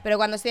 Pero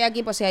cuando estoy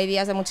aquí, pues si hay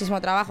días de muchísimo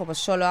trabajo, pues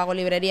solo hago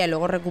librería y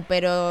luego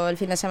recupero el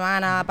fin de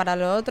semana para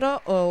lo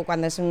otro. O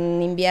cuando es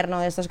un invierno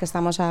de estos que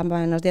estamos a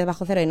menos 10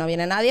 bajo cero y no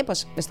viene nadie,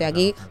 pues estoy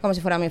aquí como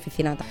si fuera mi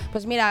oficina.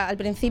 Pues mira, al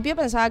principio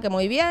pensaba que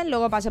muy bien,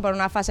 luego pasé por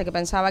una fase que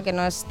pensaba que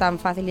no es tan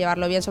fácil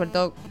llevarlo bien, sobre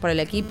todo por el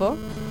equipo.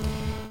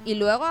 Y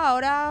luego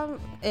ahora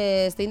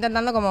estoy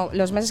intentando, como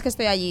los meses que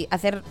estoy allí,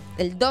 hacer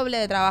el doble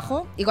de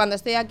trabajo, y cuando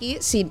estoy aquí,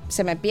 si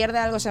se me pierde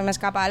algo, se me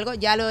escapa algo,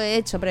 ya lo he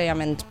hecho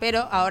previamente.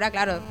 Pero ahora,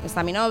 claro,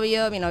 está mi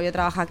novio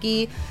trabaja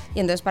aquí, y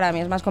entonces para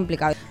mí es más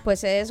complicado.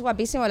 Pues es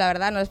guapísimo, la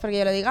verdad, no es porque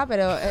yo lo diga,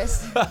 pero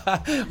es...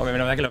 Hombre,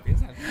 menos mal que lo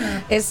piensas.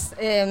 Es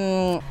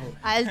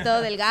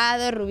alto,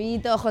 delgado,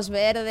 rubito, ojos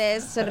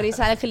verdes,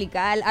 sonrisa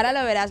angelical. Ahora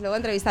lo verás, luego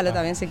entrevístalo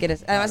también si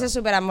quieres. Además es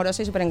súper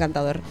amoroso y súper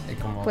encantador.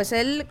 Pues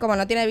él, como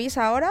no tiene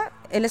visa ahora,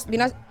 él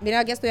vino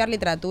aquí a estudiar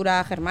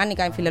literatura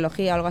germánica, en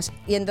filología o algo así.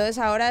 Y entonces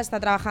ahora está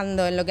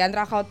trabajando en lo que han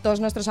trabajado todos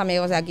nuestros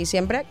amigos de aquí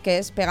siempre, que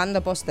es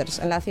pegando pósters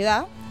en la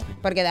ciudad,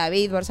 porque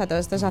David, Borsa,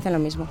 todos estos hacen lo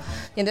mismo.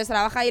 Y entonces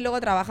trabaja ahí y luego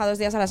trabaja 2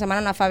 días a la semana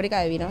en una fábrica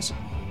de vinos.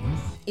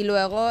 Y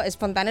luego es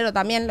fontanero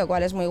también, lo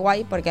cual es muy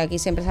guay, porque aquí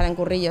siempre salen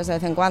currillos de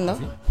vez en cuando.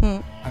 ¿Sí?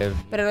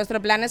 Pero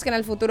nuestro plan es que en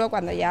el futuro,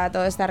 cuando ya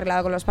todo esté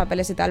arreglado con los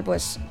papeles y tal,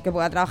 pues que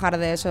pueda trabajar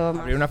de eso.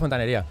 Abrir una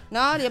fontanería.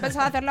 No, yo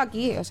pensaba hacerlo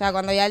aquí. O sea,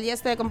 cuando ya allí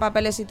esté con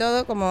papeles y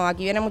todo, como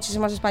aquí vienen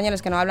muchísimos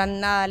españoles que no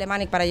hablan nada de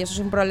alemán y para ellos es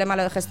un problema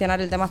lo de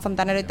gestionar el tema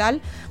fontanero y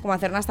tal, como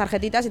hacer unas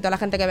tarjetitas y toda la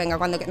gente que venga.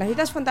 Cuando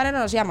necesitas fontanero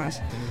nos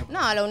llamas.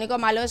 No, lo único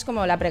malo es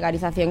como la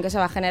precarización que se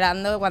va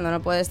generando cuando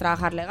no puedes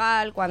trabajar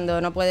legal,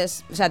 cuando no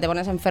puedes, o sea, te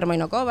pones enfermo y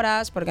no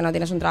cobras porque no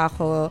tienes un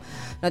trabajo,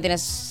 no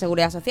tienes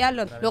seguridad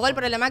social. Luego el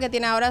problema que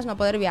tiene ahora es no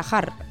poder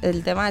viajar.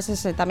 El tema es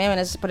ese también,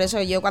 es por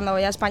eso yo cuando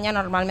voy a España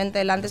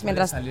normalmente antes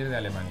mientras salir de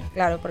Alemania.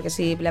 Claro, porque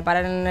si le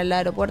paran en el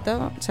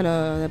aeropuerto se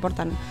lo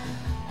deportan.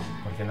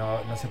 Porque no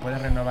se puede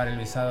renovar el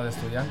visado de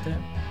estudiante.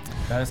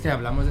 Claro, es que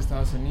hablamos de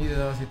Estados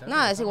Unidos y tal.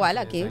 No, es igual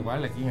aquí. Es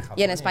igual aquí en Japón.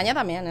 Y en España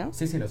también, ¿eh?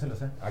 Sí, lo sé.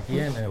 Aquí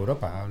en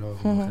Europa hablo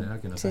en general,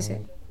 que nos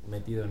han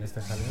metido en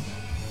este jardín.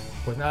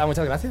 Pues nada,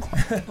 muchas gracias.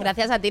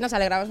 Gracias a ti, nos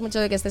alegramos mucho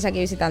de que estés aquí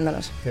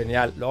visitándonos.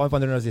 Genial, luego me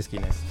pondré unos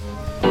disquines.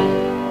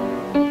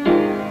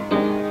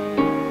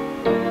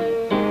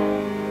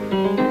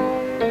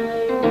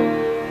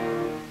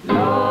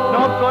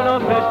 No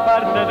conoces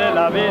parte de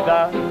la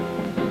vida,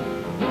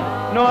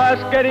 no has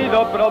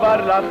querido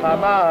probarla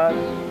jamás.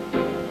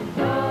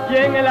 Y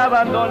en el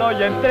abandono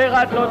y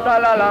entrega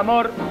total al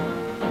amor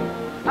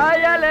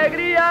hay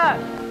alegrías.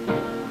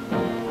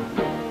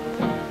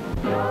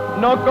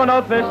 No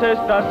conoces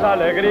estas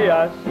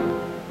alegrías,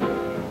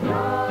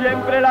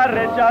 siempre las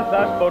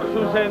rechazas por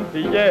su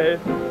sencillez.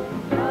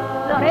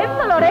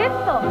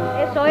 Lorenzo,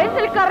 ¿eso es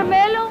el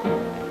Carmelo?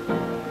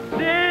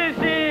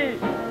 Sí.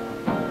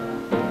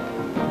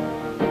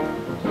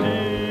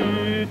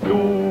 Si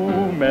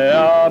tú me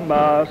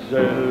amas,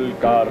 el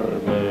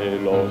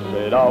Carmelo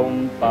será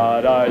un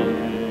paraíso.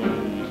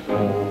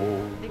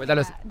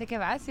 Cuéntanos. ¿De qué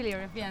va, Silly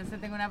Europeans?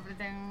 Tengo una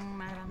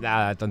gran...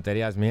 Nada,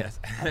 tonterías mías.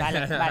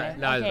 Vale.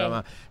 No, okay. Es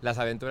broma. Las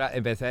aventuras,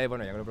 empecé,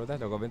 bueno, ya que lo preguntas,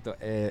 lo comento.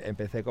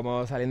 Empecé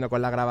como saliendo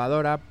con la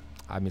grabadora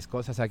a mis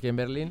cosas aquí en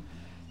Berlín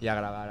y a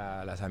grabar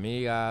a las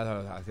amigas,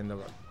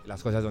 haciendo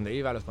las cosas donde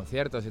iba, los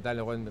conciertos y tal.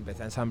 Luego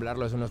empecé a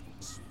ensamblarlos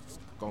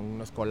con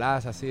unos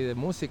collages así de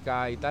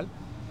música y tal.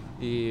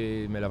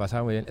 Y me lo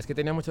pasaba muy bien. Es que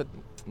tenía no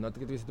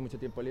que tuviese mucho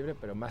tiempo libre,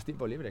 pero más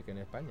tiempo libre que en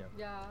España.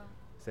 Ya.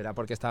 ¿Será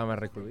porque estaba más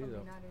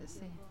recluido?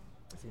 Sí.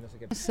 Sí, no sé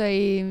qué.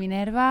 Soy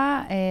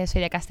Minerva,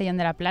 soy de Castellón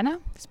de la Plana,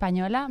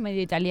 española,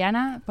 medio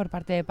italiana por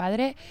parte de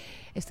padre.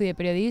 Estudié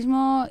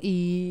periodismo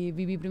y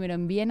viví primero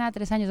en Viena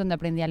 3 años donde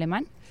aprendí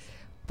alemán,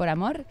 por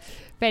amor.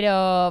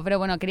 Pero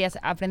bueno, quería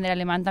aprender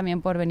alemán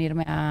también por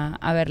venirme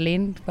a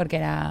Berlín, porque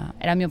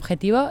era mi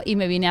objetivo, y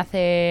me vine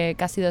hace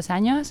casi 2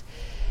 años.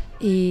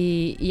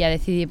 Y ya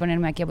decidí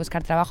ponerme aquí a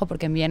buscar trabajo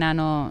porque en Viena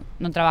no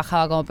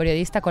trabajaba como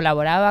periodista,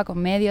 colaboraba con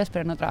medios,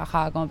 pero no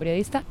trabajaba como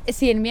periodista.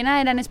 Sí, en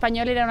Viena era en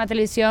español, era una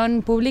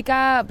televisión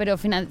pública, pero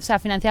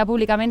financiada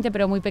públicamente,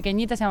 pero muy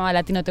pequeñita, se llamaba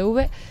Latino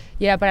TV,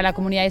 y era para la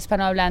comunidad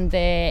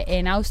hispanohablante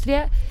en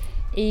Austria.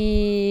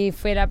 Y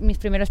fueron mis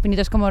primeros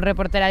pinitos como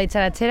reportera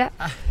dicharachera.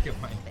 Qué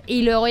guay.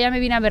 Y luego ya me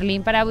vine a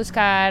Berlín para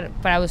buscar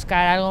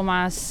algo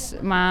más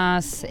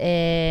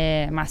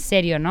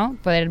serio, ¿no?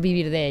 Poder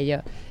vivir de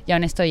ello. Y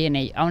aún estoy en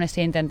ello, aún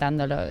estoy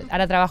intentándolo.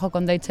 Ahora trabajo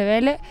con Deutsche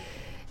Welle,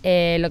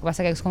 lo que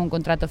pasa que es como un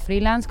contrato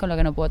freelance, con lo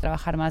que no puedo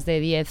trabajar más de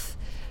 10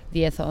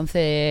 o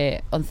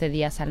 11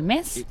 días al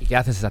mes. ¿Y qué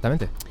haces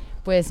exactamente?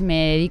 pues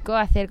me dedico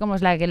a hacer como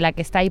es la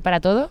que está ahí para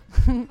todo.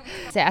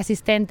 O sea,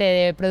 asistente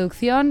de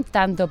producción,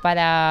 tanto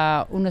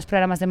para unos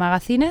programas de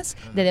magazines,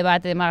 de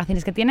debate de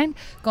magazines que tienen,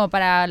 como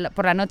para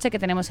por la noche, que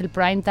tenemos el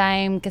prime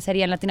time, que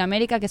sería en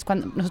Latinoamérica, que es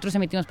cuando nosotros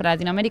emitimos para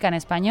Latinoamérica en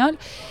español,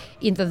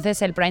 y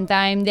entonces el prime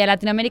time de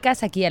Latinoamérica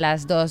es aquí a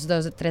las 2,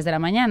 3 de la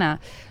mañana.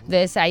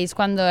 Entonces ahí es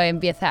cuando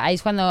empiezan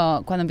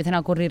a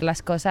ocurrir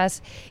las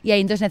cosas, y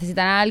ahí entonces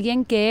necesitan a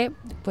alguien que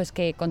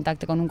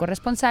contacte con un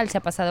corresponsal, si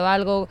ha pasado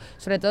algo,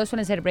 sobre todo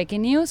suelen ser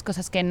breaking news,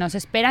 cosas que no se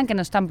esperan, que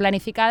no están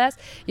planificadas.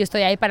 Yo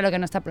estoy ahí para lo que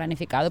no está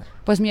planificado.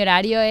 Pues mi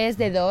horario es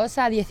de 2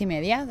 a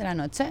 10:30 de la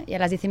noche, y a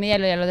las 10:30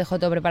 ya lo dejo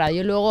todo preparado.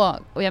 Yo luego,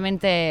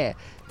 obviamente,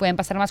 pueden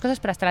pasar más cosas,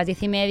 pero hasta las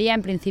 10:30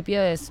 en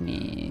principio es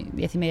mi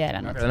 10:30 de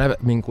la noche. Perdona,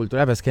 mi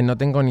incultura, pero es que no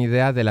tengo ni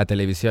idea de la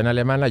televisión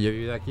alemana. Yo he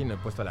vivido aquí y no he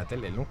puesto la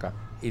tele nunca.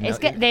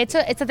 De hecho,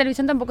 esta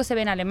televisión tampoco se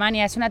ve en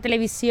Alemania. Es una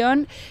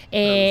televisión,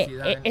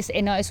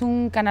 es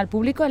un canal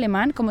público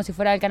alemán, como si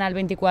fuera el canal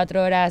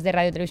 24 horas de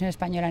Radio y Televisión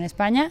Española en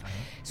España.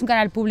 Es un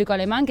canal público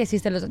alemán que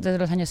existe desde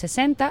los años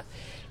 60.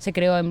 Se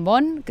creó en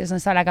Bonn, que es donde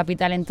estaba la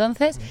capital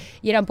entonces,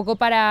 y era un poco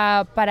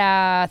para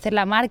hacer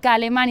la marca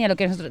Alemania, lo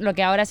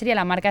que ahora sería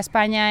la marca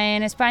España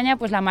en España,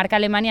 pues la marca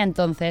Alemania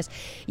entonces.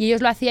 Y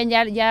ellos lo hacían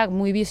ya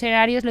muy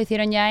visionarios, lo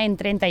hicieron ya en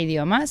 30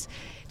 idiomas.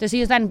 Entonces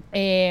ellos dan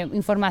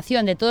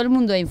información de todo el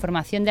mundo,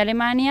 información de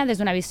Alemania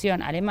desde una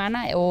visión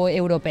alemana o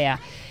europea.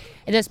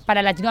 Entonces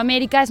para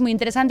Latinoamérica es muy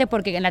interesante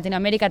porque en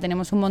Latinoamérica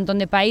tenemos un montón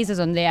de países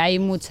donde hay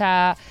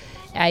mucha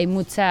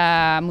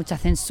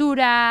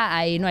censura,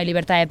 no hay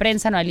libertad de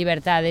prensa, no hay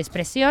libertad de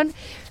expresión,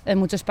 en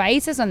muchos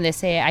países donde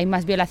hay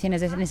más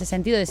violaciones en ese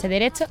sentido, de ese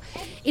derecho,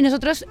 y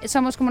nosotros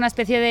somos como una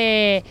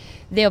especie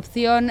de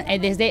opción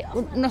desde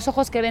unos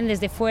ojos que ven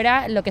desde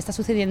fuera lo que está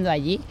sucediendo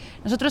allí.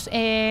 Nosotros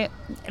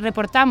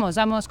reportamos,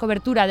 damos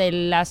cobertura de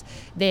la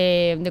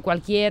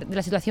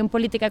situación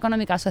política,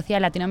 económica o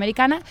social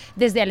latinoamericana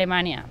desde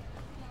Alemania.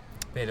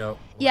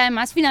 Y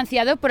además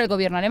financiado por el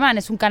gobierno alemán,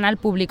 es un canal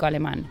público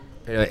alemán.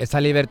 Pero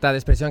esa libertad de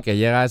expresión que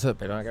llega a eso,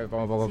 perdona que me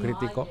pongo un poco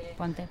crítico,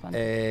 ponte.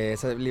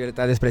 Esa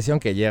libertad de expresión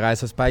que llega a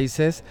esos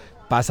países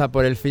pasa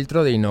por el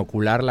filtro de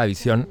inocular la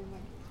visión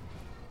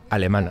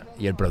alemana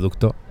y el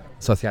producto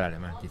social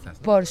alemán, quizás,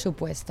 ¿no? Por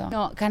supuesto.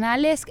 No,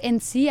 canales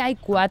en sí hay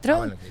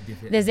 4,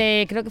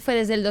 creo que fue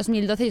desde el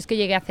 2012, yo es que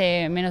llegué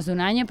hace menos de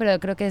un año, pero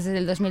creo que desde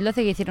el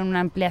 2012 que hicieron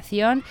una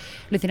ampliación,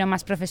 lo hicieron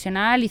más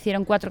profesional,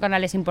 hicieron 4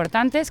 canales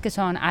importantes que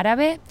son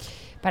árabe,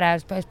 para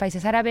los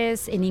países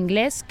árabes, en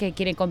inglés, que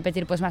quieren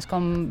competir pues más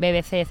con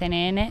BBC,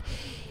 CNN,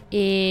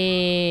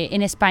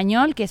 en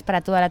español, que es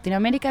para toda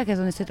Latinoamérica, que es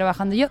donde estoy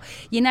trabajando yo,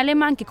 y en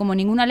alemán, que como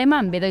ningún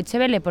alemán ve Deutsche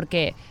Welle,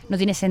 porque no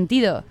tiene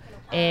sentido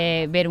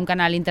ver un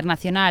canal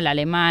internacional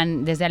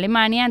alemán desde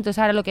Alemania, entonces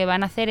ahora lo que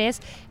van a hacer es,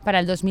 para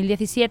el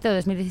 2017 o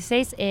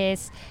 2016,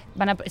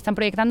 están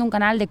proyectando un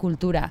canal de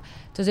cultura.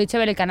 Entonces Deutsche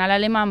Welle, el canal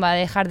alemán, va a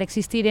dejar de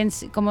existir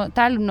como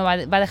tal, no va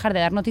a dejar de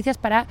dar noticias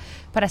para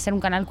ser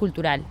un canal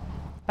cultural,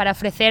 para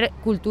ofrecer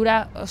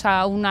cultura, o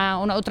sea, una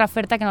otra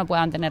oferta que no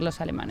puedan tener los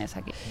alemanes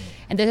aquí.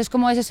 Entonces,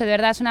 como es eso, de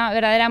verdad es una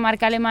verdadera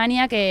marca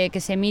Alemania que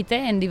se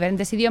emite en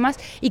diferentes idiomas,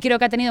 y creo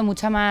que ha tenido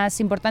mucha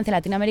más importancia en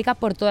Latinoamérica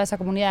por toda esa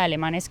comunidad de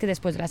alemanes que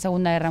después de la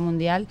Segunda Guerra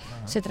Mundial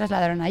se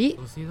trasladaron allí.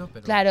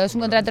 Claro, es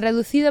un contrato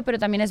reducido, pero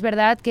también es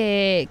verdad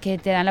que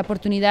te dan la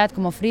oportunidad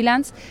como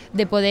freelance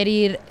de poder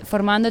ir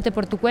formándote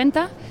por tu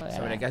cuenta.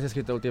 ¿Sobre qué has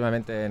escrito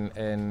últimamente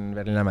en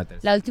Berlín Amateur?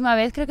 La última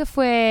vez creo que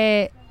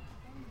fue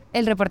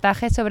el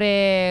reportaje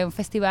sobre un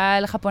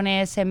festival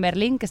japonés en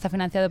Berlín que está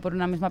financiado por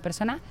una misma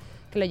persona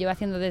que lo lleva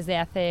haciendo desde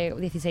hace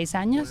 16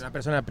 años. ¿Una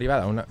persona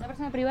privada? Una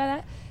persona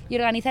privada, y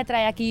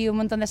trae aquí un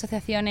montón de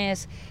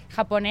asociaciones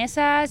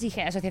japonesas y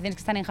asociaciones que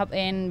están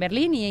en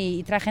Berlín,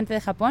 y trae gente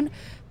de Japón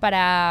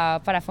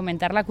para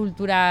fomentar la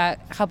cultura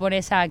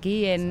japonesa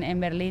aquí en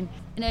Berlín.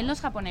 No, él no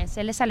es japonés,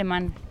 él es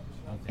alemán.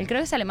 Él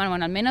creo que es alemán,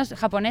 bueno, al menos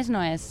japonés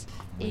no es.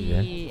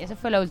 Y eso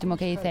fue lo último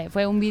que hice.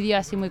 Fue un vídeo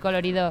así muy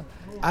colorido.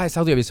 Ah, es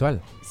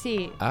audiovisual.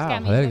 Sí. Ah,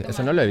 joder,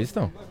 eso no lo he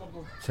visto.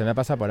 Se me ha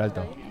pasado por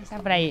alto. Está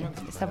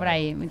por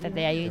ahí.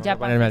 Métete ahí, ya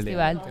para el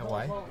festival. Qué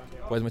guay.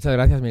 Pues muchas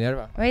gracias,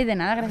 Minerva. Oye, de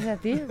nada, gracias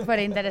a ti por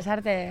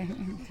interesarte.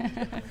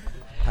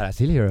 Para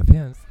Silly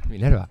Europeans,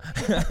 Minerva.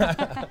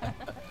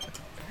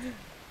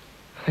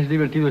 Es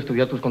divertido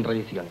estudiar tus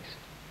contradicciones.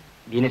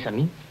 Vienes a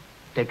mí,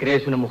 te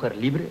crees una mujer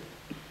libre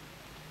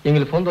y en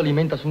el fondo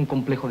alimentas un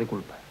complejo de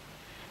culpa.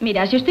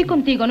 Mira, si estoy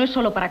contigo no es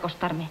solo para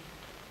acostarme.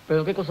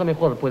 ¿Pero qué cosa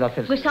mejor puede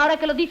hacerse? Pues ahora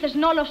que lo dices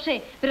no lo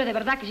sé, pero de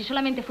verdad que si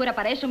solamente fuera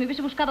para eso me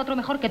hubiese buscado otro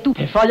mejor que tú.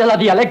 ¡Te falla la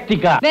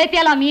dialéctica! ¡Vete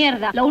a la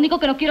mierda! Lo único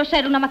que no quiero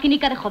ser una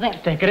maquinica de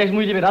joder. Te crees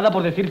muy liberada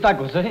por decir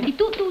tacos, ¿eh? ¿Y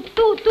tú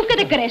qué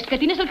te crees? ¿Que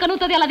tienes el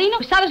canuto de Aladino?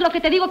 Pues ¿sabes lo que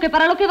te digo? Que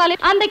para lo que vale,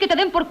 anda y que te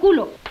den por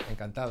culo.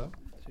 Encantado.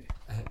 Sí.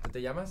 ¿Tú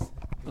te llamas?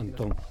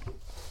 Antón.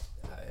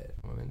 A ver,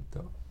 un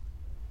momento.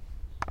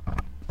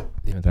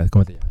 Dime otra vez,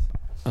 ¿cómo te llamas?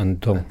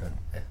 Antón.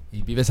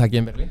 ¿Y vives aquí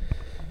en Berlín?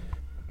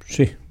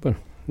 Sí, bueno,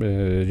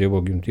 llevo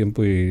aquí un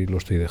tiempo y lo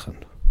estoy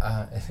dejando.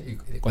 Ah,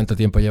 ¿y cuánto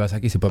tiempo llevas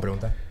aquí, si puedo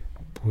preguntar?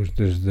 Pues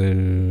desde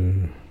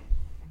el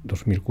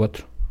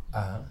 2004.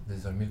 Ajá,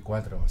 desde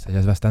 2004, o sea, ya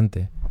es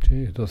bastante.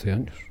 Sí, 12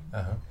 años.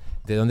 Ajá.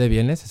 ¿De dónde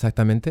vienes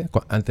exactamente?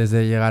 Antes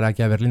de llegar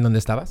aquí a Berlín, ¿dónde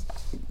estabas?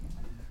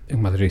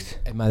 En Madrid.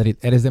 En Madrid.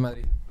 ¿Eres de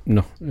Madrid?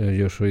 No,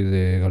 yo soy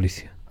de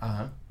Galicia.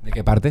 Ajá. ¿De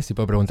qué parte? Si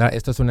puedo preguntar.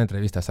 Esto es una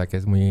entrevista, o sea, que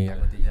es muy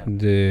acotillado.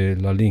 De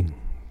Lalín,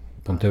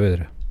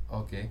 Pontevedra.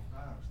 Ok.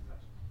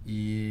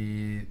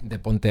 ¿Y de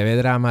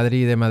Pontevedra a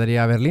Madrid, de Madrid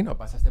a Berlín, o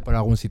pasaste por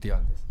algún sitio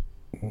antes?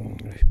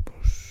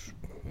 Pues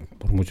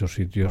por muchos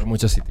sitios. Por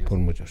muchos sitios. Por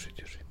muchos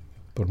sitios, sí.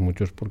 Por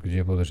muchos, porque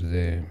llevo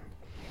desde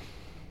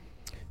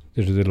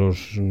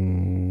los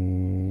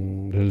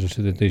desde el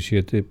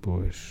 77,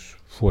 pues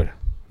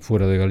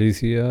fuera de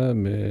Galicia,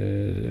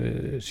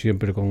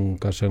 siempre con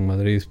casa en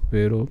Madrid,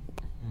 pero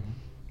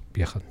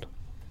viajando.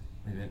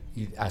 Muy bien.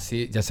 Y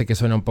así, ya sé que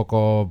suena un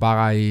poco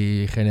vaga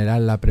y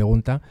general la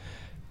pregunta,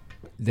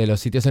 de los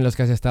sitios en los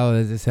que has estado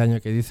desde ese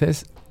año que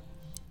dices,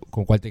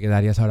 ¿con cuál te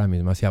quedarías ahora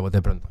mismo, así a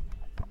bote pronto?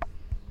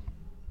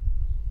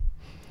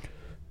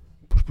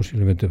 Pues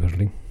posiblemente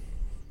Berlín.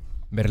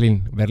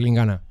 Berlín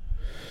gana.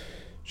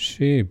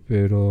 Sí,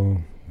 pero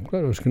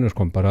claro, es que no es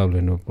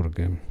comparable, ¿no?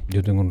 Porque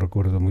yo tengo un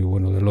recuerdo muy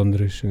bueno de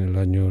Londres en el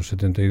año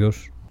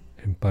 72.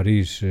 En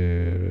París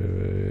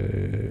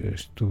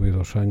estuve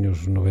 2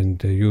 años,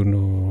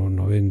 91,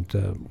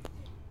 90,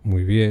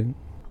 muy bien.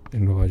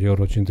 En Nueva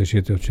York,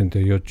 87,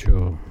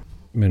 88,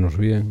 menos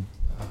bien.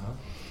 Ajá.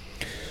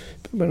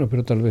 Bueno,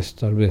 pero tal vez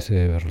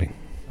Berlín.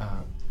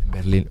 Ajá.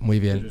 Berlín, muy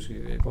bien. Sí,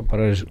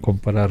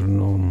 comparar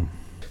no...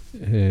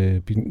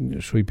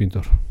 soy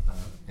pintor.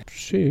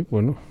 Sí,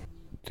 bueno,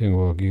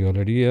 tengo aquí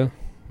galería.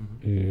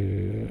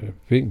 En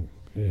fin,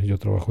 yo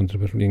trabajo entre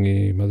Berlín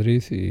y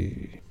Madrid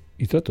y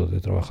trato de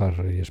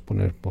trabajar y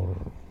exponer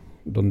por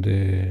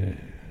donde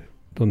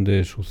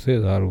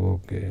suceda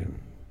algo que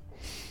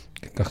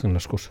encajen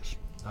las cosas.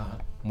 Ajá,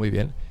 muy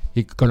bien.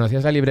 ¿Y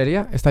conocías la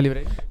librería, esta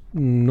librería?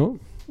 No,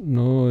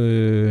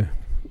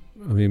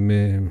 a mí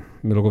me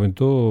lo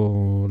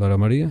comentó Lara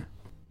María,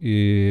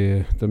 y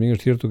también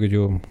es cierto que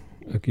yo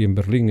aquí en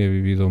Berlín he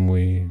vivido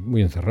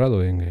muy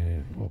encerrado,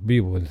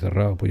 vivo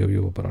encerrado, pues yo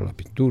vivo para la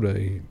pintura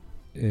y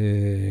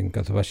en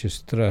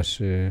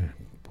Katzbachstraße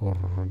por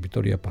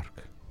Victoria Park.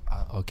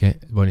 Ah, ok,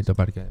 bonito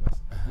parque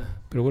además.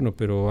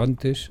 Pero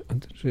antes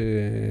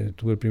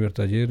tuve el primer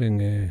taller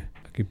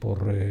aquí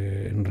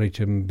en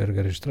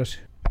Reichenberger Straße.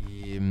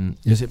 Y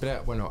yo siempre,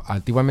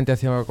 antiguamente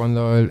hacía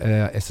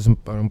esto es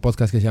un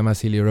podcast que se llama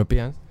Silly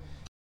Europeans,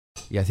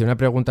 y hacía una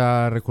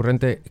pregunta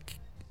recurrente,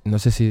 no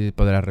sé si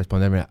podrás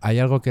responderme. ¿Hay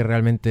algo que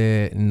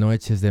realmente no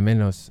eches de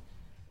menos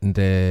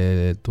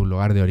de tu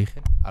lugar de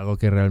origen? ¿Algo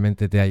que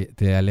realmente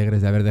te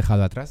alegres de haber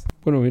dejado atrás?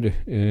 Bueno, mire,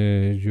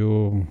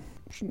 yo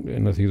he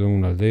nacido en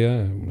una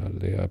aldea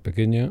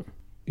pequeña,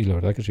 y la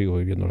verdad que sigo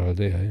viviendo en la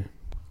aldea,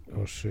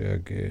 O sea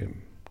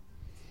que...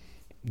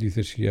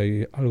 Dices si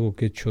hay algo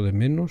que echo de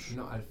menos.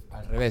 No, al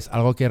revés,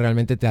 algo que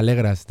realmente te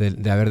alegras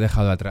de haber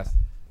dejado atrás.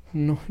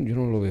 No, yo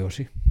no lo veo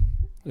así.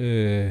 Yo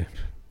he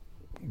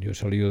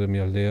salido de mi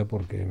aldea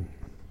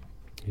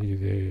y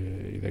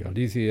de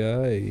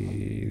Galicia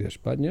y de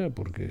España,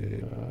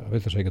 porque a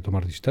veces hay que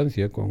tomar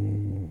distancia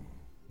con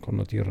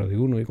la tierra de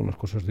uno y con las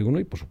cosas de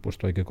uno, y por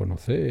supuesto hay que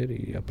conocer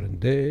y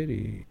aprender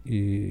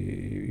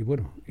y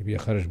bueno, y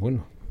viajar es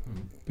bueno.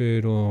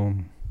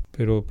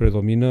 Pero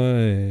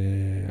predomina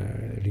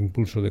el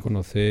impulso de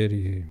conocer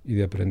y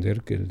de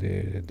aprender que el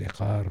de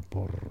dejar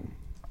por...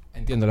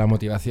 Entiendo la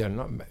motivación,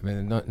 ¿no?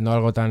 No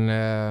algo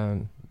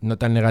tan no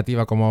tan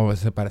negativa como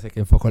se parece que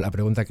enfocó la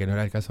pregunta, que no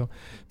era el caso,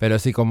 pero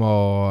sí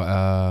como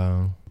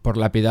por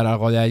lapidar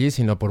algo de allí,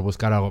 sino por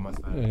buscar algo más.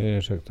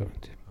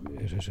 Exactamente,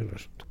 ese es el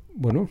asunto.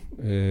 Bueno,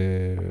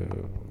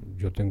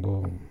 yo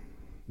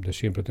de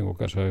siempre tengo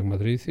casa en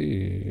Madrid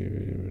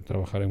y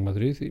trabajar en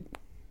Madrid,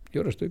 y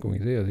ahora estoy con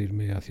idea de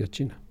irme hacia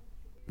China.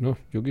 No,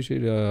 yo quise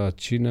ir a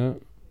China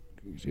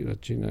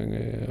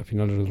a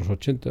finales de los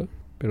 80,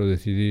 pero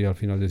al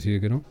final decidí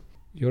que no.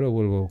 Y ahora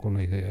vuelvo con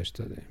la idea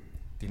esta de...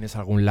 ¿Tienes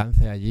algún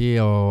lance allí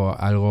o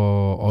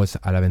algo, o es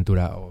a la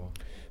aventura? O...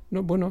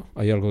 No, bueno,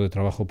 hay algo de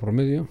trabajo por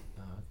medio,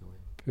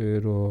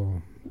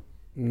 pero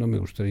no me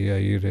gustaría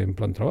ir en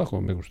plan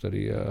trabajo, me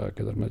gustaría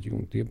quedarme allí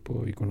un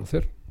tiempo y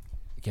conocer.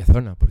 ¿Qué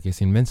zona? Porque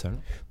es inmenso, ¿no?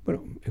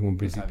 Bueno, en un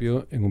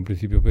principio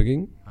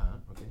Pekín,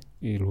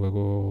 y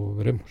luego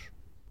veremos.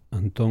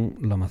 Antón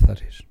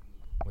Lamazares.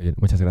 Muy bien,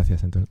 muchas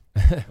gracias, Antón.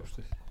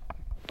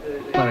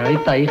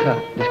 Margarita, hija,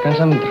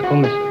 descansa mientras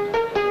comes.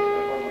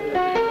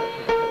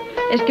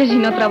 Es que si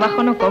no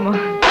trabajo no como.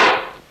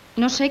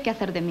 No sé qué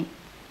hacer de mí.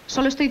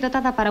 Solo estoy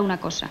dotada para una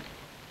cosa,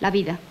 la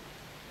vida.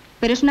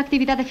 Pero es una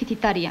actividad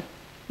deficitaria.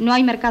 No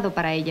hay mercado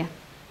para ella.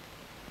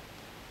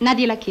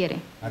 Nadie la quiere.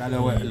 Ahora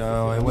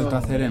lo he vuelto a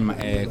hacer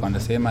cuando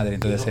estoy en Madrid.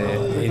 Entonces,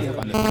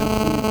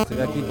 cuando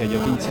estuve aquí, que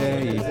yo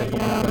pinché y hice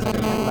como una cosa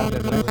que me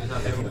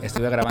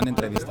estuve grabando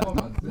entrevistas,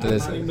 ¿no?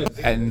 Entonces,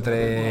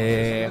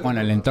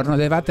 el entorno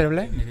de Bartleby,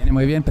 me viene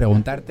muy bien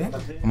preguntarte,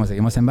 como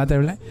seguimos en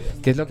Bartleby,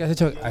 ¿qué es lo que has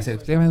hecho?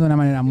 Explícame de una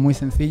manera muy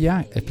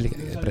sencilla,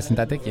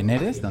 preséntate quién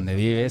eres, dónde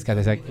vives, qué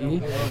haces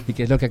aquí y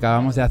qué es lo que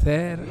acabamos de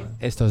hacer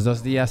estos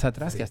 2 días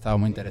atrás, que ha estado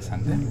muy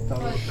interesante.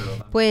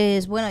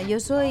 Pues bueno, yo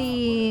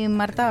soy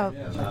Marta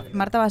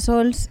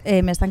Bassols,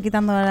 me están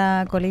quitando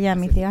la colilla a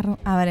mi cigarro.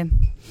 Vale.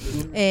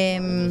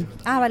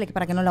 Vale,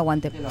 para que no lo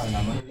aguante.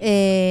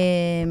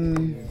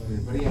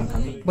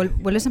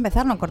 ¿Vuelves a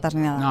empezar? No cortas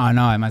ni nada.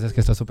 No, además es que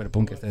esto es súper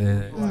punk,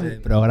 este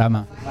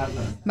programa.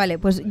 Vale,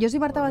 pues yo soy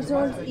Marta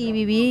Bassols y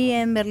viví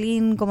en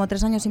Berlín como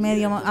 3 años y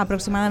medio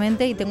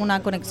aproximadamente y tengo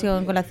una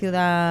conexión con la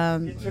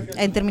ciudad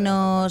en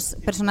términos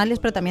personales,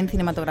 pero también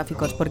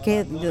cinematográficos,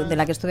 porque de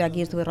la que estuve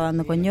aquí estuve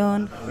rodando con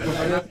John,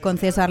 con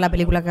César, la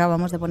película que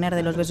acabamos de poner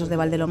de Los besos de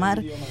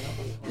Valdelomar.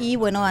 Y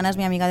bueno, Ana es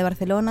mi amiga de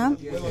Barcelona.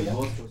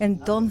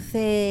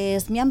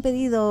 Entonces me han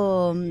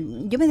pedido...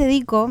 Yo me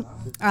dedico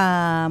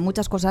a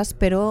muchas cosas,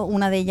 pero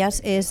una de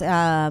ellas es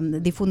a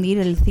difundir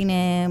el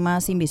cine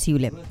más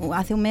invisible.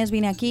 Hace un mes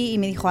vine aquí y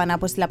me dijo Ana,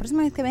 pues la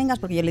próxima vez que vengas,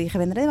 porque yo le dije,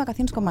 vendré de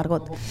vacaciones con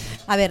Margot.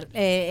 A ver,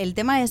 el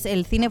tema es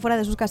el cine fuera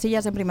de sus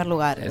casillas en primer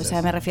lugar. O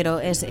sea, me refiero,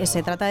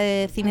 se trata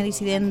de cine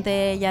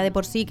disidente ya de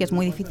por sí, que es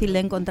muy difícil de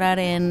encontrar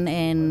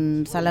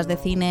en salas de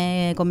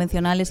cine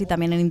convencionales y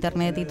también en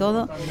internet y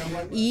todo.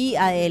 Y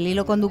el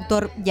hilo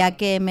conductor, ya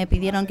que me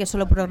pidieron que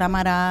solo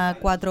programara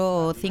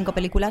 4 o 5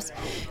 películas,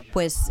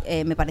 pues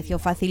me pareció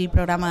fácil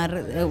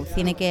programar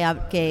cine que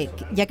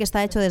ya que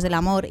está hecho desde el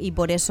amor y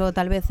por eso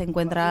tal vez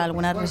encuentra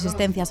algunas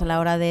resistencias a la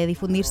hora de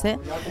difundirse,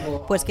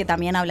 pues que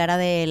también hablara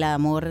del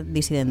amor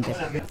disidente.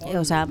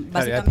 O sea,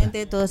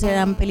 básicamente todos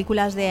eran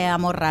películas de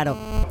amor raro.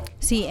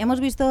 Sí, hemos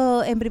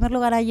visto, en primer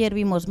lugar ayer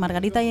vimos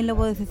Margarita y el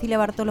lobo de Cecilia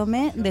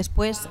Bartolomé,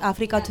 después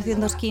África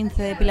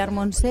 815 de Pilar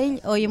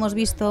Monsell, hoy hemos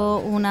visto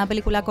una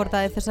película corta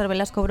de César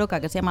Velasco Broca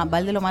que se llama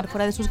Valdelomar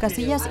fuera de sus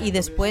casillas y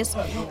después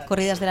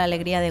Corridas de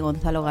Alegría de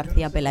Gonzalo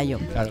Garcia Pelayo.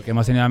 Claro, que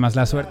hemos tenido además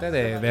la suerte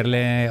de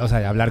verle, o sea,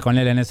 de hablar con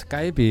él en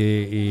Skype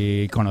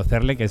y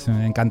conocerle, que es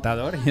un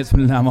encantador y es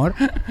un amor.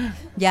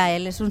 Ya,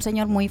 él es un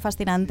señor muy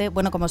fascinante,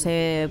 bueno, como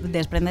se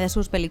desprende de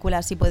sus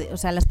películas, o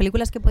sea, las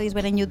películas que podéis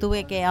ver en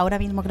YouTube, que ahora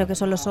mismo creo que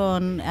solo son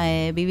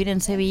Vivir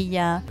en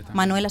Sevilla,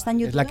 Manuela está en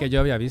YouTube. Es la que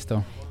yo había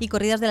visto. Y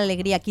Corridas de la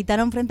Alegría.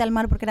 Quitaron Frente al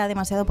mar porque era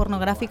demasiado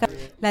pornográfica.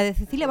 La de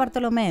Cecilia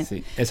Bartolomé.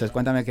 Sí, eso es,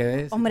 cuéntame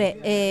qué es.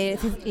 Hombre,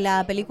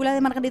 la película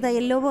de Margarita y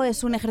el lobo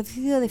es un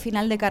ejercicio de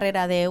final de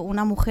carrera de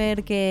una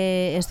mujer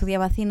que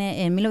estudiaba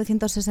cine en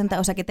 1960,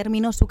 o sea, que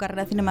terminó su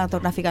carrera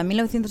cinematográfica en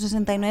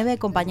 1969,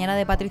 compañera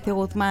de Patricio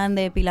Guzmán,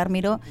 de Pilar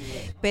Miró,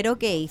 pero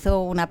que hizo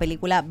una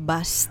película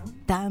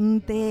bastante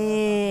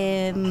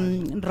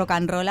rock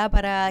and roll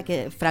para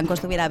que Franco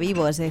estuviera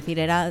vivo, es decir,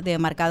 era de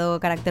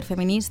marcado carácter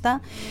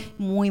feminista,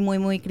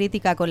 muy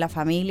crítica con la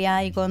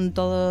familia y con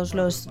todos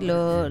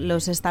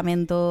los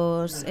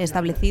estamentos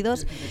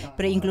establecidos,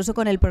 pero incluso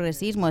con el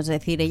progresismo, es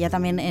decir, ella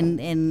también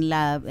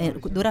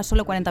dura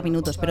solo 40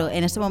 minutos, pero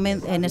en ese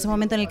momento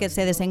en el que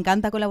se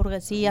desencanta con la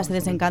burguesía, se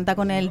desencanta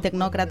con el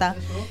tecnócrata,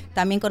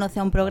 también conoce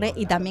a un progre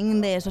y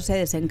también de eso se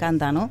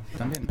desencanta, ¿no?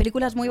 También.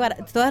 Películas muy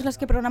baratas, todas las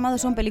que he programado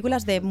son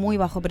películas de muy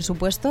bajo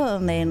presupuesto,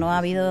 donde no ha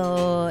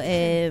habido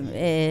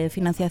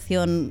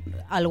financiación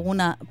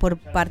alguna por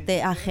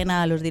parte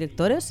ajena a los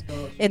directores.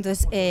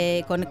 Entonces,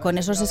 con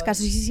esos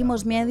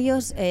escasísimos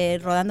medios,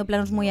 rodando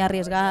planos muy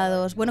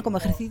arriesgados, bueno, como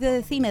ejercicio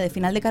de cine de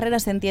final de carrera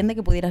se entiende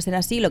que pudiera ser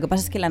así. Lo que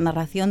pasa es que la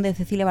narración de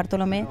Cecilia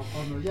Bartolomé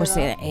pues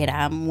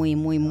era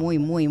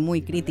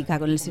muy crítica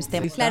con el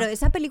sistema. Claro,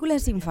 esa película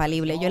es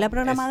infalible. Yo la he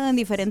programado en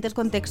diferentes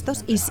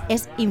contextos y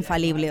es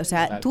infalible. O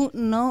sea, tú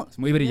no... Es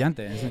muy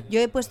brillante. Sí. Yo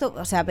he puesto,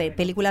 o sea,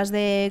 películas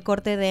de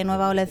corte de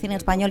nueva ola de cine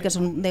español que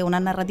son de una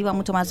narrativa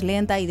mucho más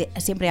lenta y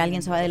siempre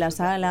alguien se va de la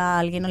sala, a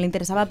alguien no le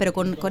interesaba, pero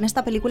con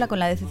esta película, con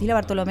la de Cecilia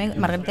Bartolomé,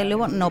 Margarita y el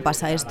lobo, no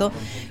pasa esto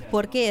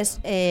porque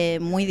es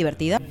muy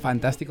divertida.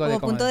 Fantástico.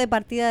 Como punto de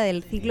partida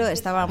del ciclo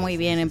estaba muy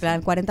bien, en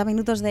plan 40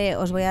 minutos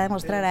os voy a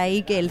demostrar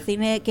ahí que el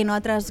cine que no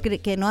ha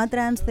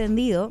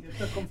trascendido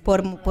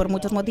por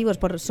muchos motivos,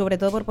 sobre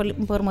todo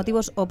por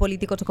motivos o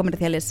políticos o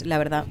comerciales, la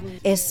verdad,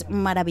 es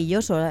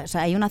maravilloso. O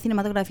sea, hay una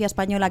cinematografía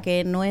española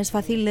que no es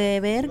fácil de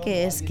ver,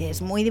 que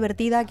es muy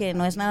divertida, que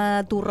no es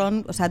nada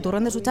turrón, o sea,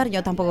 turrón de suchar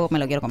yo tampoco me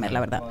lo quiero comer, la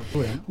verdad.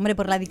 Hombre,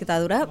 por la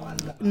dictadura,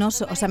 o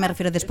sea, me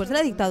refiero, después de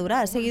la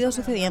dictadura ha seguido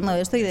sucediendo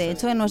esto y de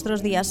hecho en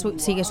nuestros días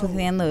sigue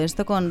sucediendo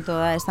esto con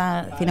toda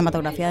esta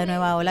cinematografía de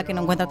nueva ola que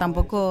no encuentra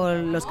tampoco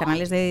los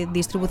canales de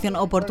distribución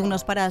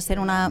oportunos para ser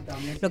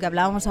lo que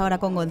hablábamos ahora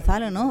con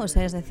Gonzalo, ¿no? O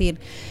sea, es decir,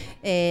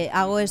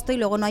 hago esto y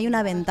luego no hay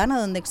una ventana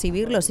donde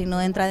exhibirlo,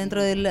 sino entra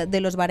dentro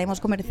de los baremos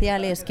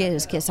comerciales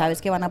que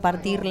sabes que van a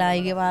partirla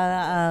y que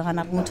va a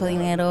ganar mucho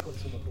dinero.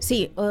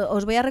 Sí,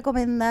 os voy a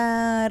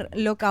recomendar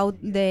Lockout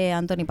de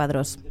Antoni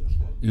Padrós.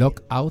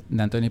 Lockout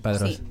de Antoni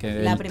Padrós. Sí,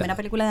 la primera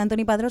película de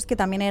Antoni Padrós, que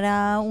también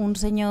era un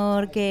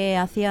señor que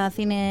hacía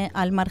cine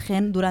al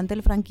margen durante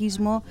el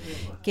franquismo,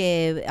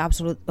 que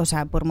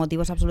por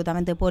motivos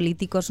absolutamente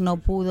políticos no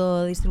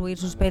pudo distribuir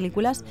sus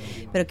películas,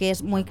 pero que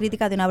es muy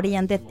crítica, de una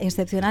brillantez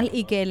excepcional,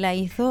 y que la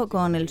hizo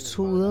con el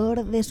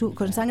sudor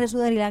con sangre,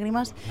 sudor y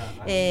lágrimas,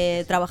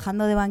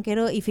 trabajando de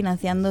banquero y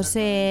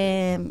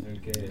financiándose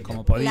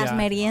como podía las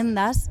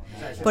meriendas,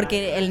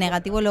 porque el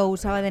negativo lo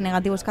usaba de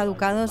negativos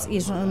caducados, y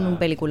es un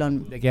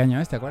peliculón. ¿De qué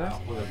año es? ¿Te acuerdas?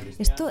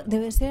 Esto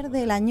debe ser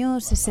del año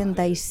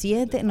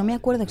 67, no me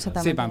acuerdo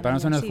exactamente. Sí, para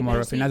nosotros como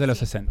los finales de los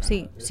 60.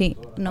 Sí.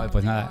 No.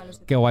 Pues nada,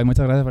 qué guay,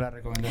 muchas gracias por la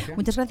recomendación.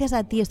 Muchas gracias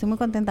a ti, estoy muy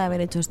contenta de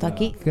haber hecho esto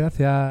aquí.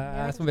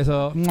 Gracias, un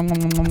beso.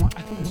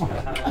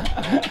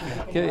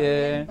 Qué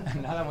bien.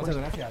 Nada, muchas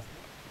gracias.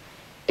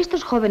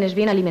 Estos jóvenes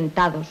bien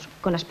alimentados,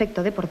 con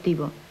aspecto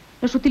deportivo,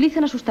 nos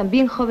utilizan a sus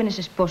también jóvenes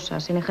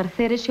esposas en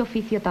ejercer ese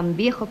oficio tan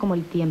viejo como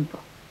el tiempo.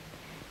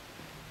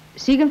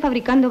 Siguen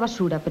fabricando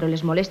basura, pero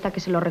les molesta que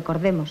se lo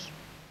recordemos.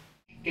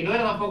 Que no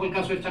era tampoco el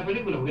caso de esta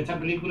película, porque esta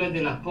película es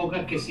de las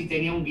pocas que sí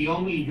tenía un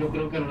guión, y yo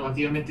creo que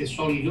relativamente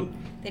sólido.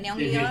 Tenía un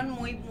guión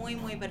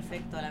muy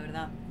perfecto, la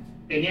verdad.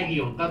 Tenía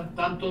guión,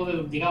 tanto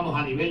digamos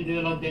a nivel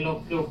de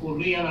lo que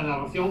ocurría, la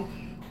narración,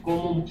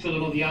 como muchos de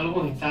los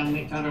diálogos están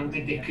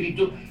realmente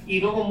escritos, y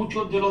luego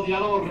muchos de los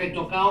diálogos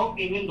retocados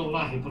en el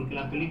doblaje, porque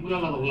la película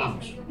la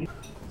doblamos.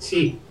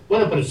 Sí,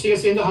 bueno, pero sigue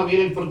siendo Javier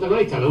el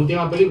protagonista. La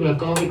última película,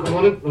 Todos mis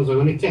colores, el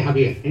protagonista es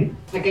Javier.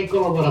 Aquí hay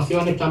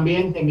colaboraciones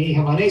también de mi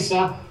hija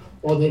Vanessa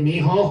o de mi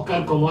hijo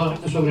Oscar, como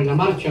hablan sobre la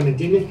marcha, ¿me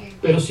entiendes?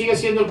 Pero sigue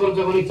siendo el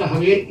protagonista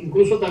Javier,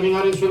 incluso también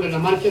hablan sobre la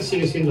marcha,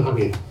 sigue siendo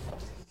Javier.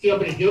 Sí,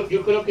 hombre, yo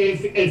creo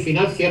que el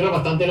final cierra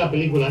bastante la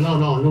película.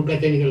 No, nunca he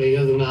tenido la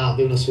idea de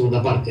una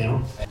segunda parte,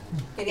 ¿no?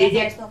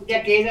 Ella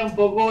queda un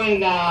poco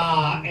en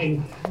el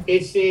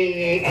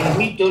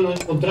mito no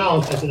encontrado,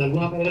 o sea, de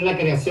alguna manera la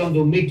creación de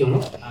un mito, ¿no?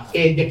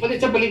 Después de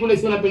esta película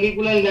hizo una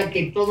película en la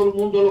que todo el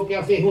mundo lo que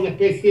hace es una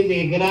especie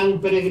de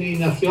gran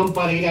peregrinación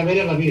para ir a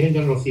ver a la Virgen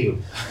del Rocío.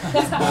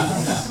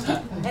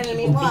 En el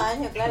mismo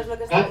año, claro, es lo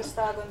que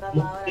estaba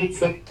contando ahora.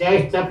 Ya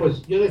está,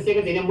 pues yo decía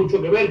que tenía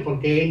mucho que ver,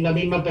 porque es la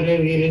misma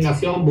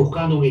peregrinación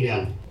buscando un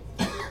ideal.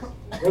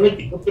 Bueno,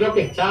 yo creo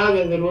que está,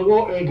 desde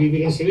luego,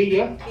 Vivir en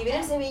Sevilla. Vivir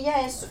en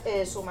Sevilla es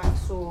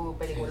su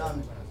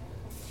peliculón.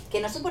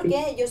 Que no sé por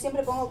qué, yo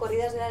siempre pongo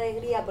Corridas de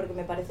Alegría porque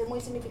me parece muy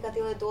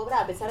significativo de tu obra,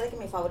 a pesar de que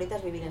mi favorita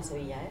es Vivir en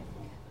Sevilla, ¿eh?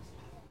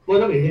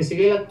 Bueno, Vivir en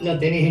Sevilla la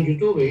tenéis en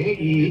YouTube, ¿eh?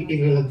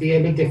 Y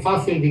relativamente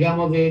fácil,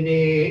 digamos,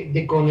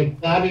 de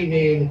conectar y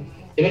de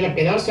verla.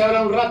 Quedarse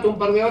ahora un rato, un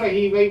par de horas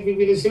y veis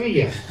Vivir en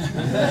Sevilla.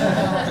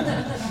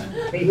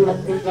 Vivir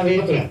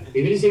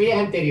en Sevilla es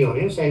anterior,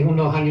 ¿eh? O sea, es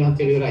unos años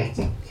anterior a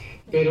esta.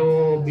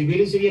 Pero Vivir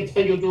en Sevilla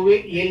está en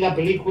YouTube y es la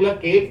película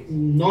que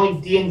no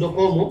entiendo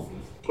cómo,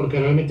 porque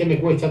realmente me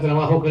cuesta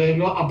trabajo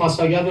creerlo, ha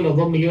pasado ya de los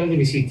 2 millones de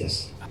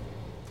visitas.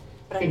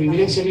 Vivir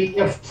en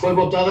Sevilla fue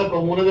votada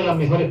como una de las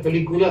mejores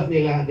películas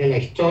de la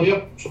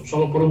historia,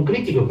 solo por un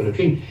crítico, pero en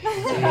fin.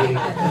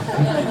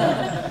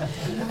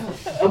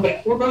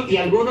 Hombre, unos y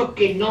algunos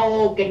que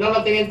no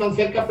la tenían tan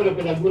cerca, pero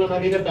que de alguna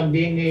manera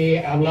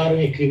también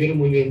hablaron y escribieron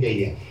muy bien de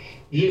ella.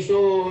 Y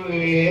eso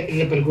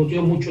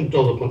repercutió mucho en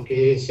todo,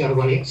 porque se han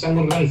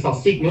organizado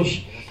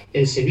ciclos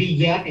en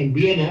Sevilla, en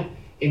Viena,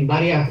 en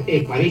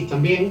París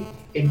también,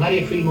 en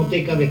varias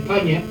filmotecas de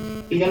España,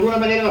 y de alguna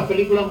manera las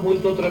películas han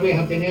vuelto otra vez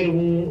a tener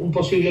un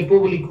posible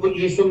público,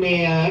 y eso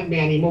me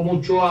animó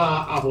mucho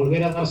a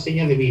volver a dar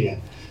señas de vida,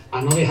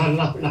 a no dejar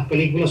las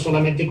películas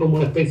solamente como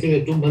una especie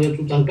de tumba de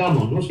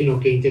Tutankamón, ¿no? Sino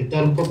que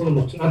intentar un poco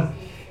demostrar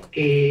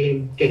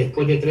que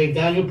después de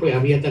 30 años pues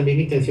había también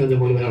intención de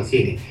volver al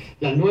cine.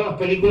 Las nuevas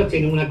películas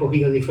tienen una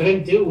acogida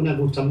diferente, unas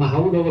gustan más a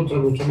uno,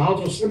 otras gustan más a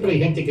otros. Siempre hay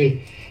gente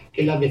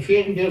que las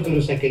defiende, otros,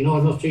 o sea que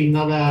no estoy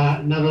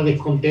nada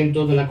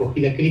descontento de la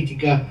acogida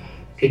crítica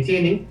que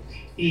tienen.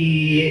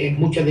 Y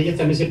muchas de ellas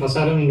también se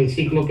pasaron en el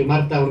ciclo que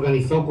Marta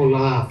organizó con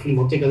la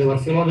Filmoteca de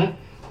Barcelona,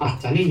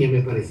 hasta Niña,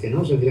 me parece,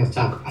 ¿no? O sea,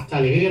 hasta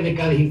Alegría de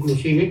Cádiz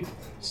inclusive.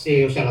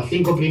 O sea, las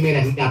 5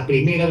 primeras y la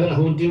primera de las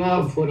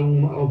últimas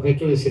fueron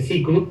objeto de ese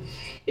ciclo,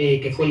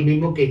 que fue el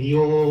mismo que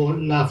dio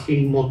la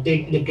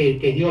Filmoteca,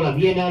 que dio la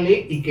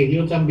Bienale y que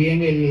dio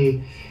también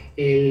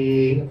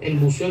el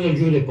Museo del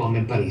Jules de Paume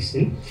en París,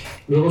 ¿eh?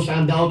 Luego se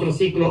han dado otros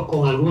ciclos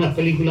con algunas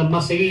películas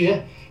más seguidas,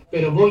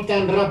 pero voy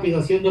tan rápido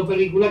haciendo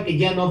películas que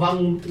ya no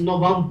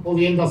van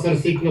pudiendo hacer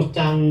ciclos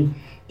tan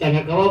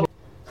acabados.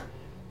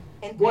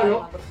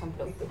 Bueno, por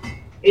ejemplo.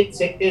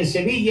 En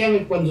Sevilla,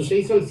 cuando se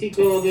hizo el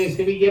ciclo de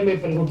Sevilla, me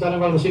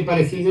preguntaron algo así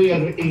parecido y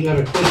la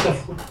respuesta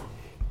fue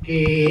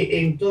que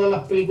en todas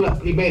las películas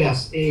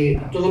primeras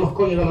todos los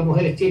coños de las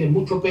mujeres tienen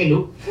mucho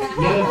pelo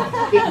y ahora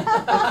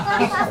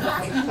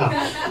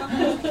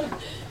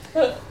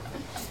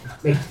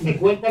me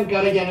cuentan que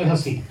ahora ya no es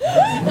así.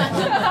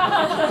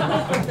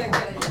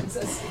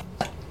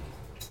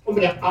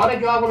 Hombre, ahora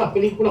yo hago las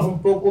películas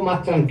un poco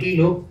más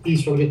tranquilo y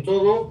sobre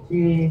todo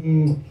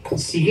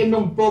siguiendo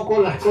un poco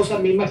las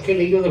cosas mismas que he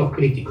leído de los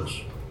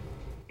críticos,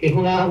 que es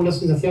una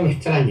sensación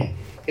extraña.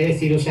 Es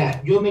decir, o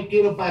sea, yo me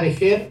quiero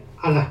parecer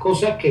a las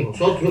cosas que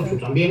vosotros, tú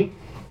también,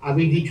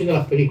 habéis dicho de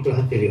las películas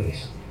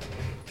anteriores.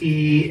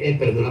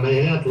 Pero de una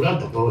manera natural,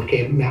 tampoco es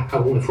que me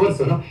haga un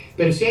esfuerzo, ¿no?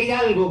 Pero si hay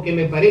algo que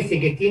me parece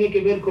que tiene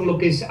que ver con lo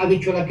que ha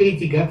dicho la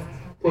crítica,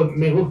 pues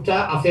me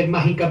gusta hacer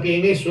más hincapié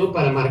en eso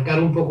para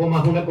marcar un poco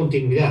más una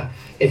continuidad.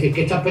 Es decir,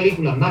 que estas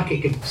películas, más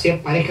que se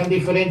parezcan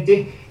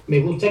diferentes, me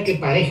gusta que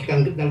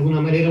parezcan de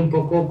alguna manera un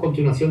poco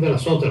continuación de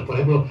las otras. Por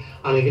ejemplo,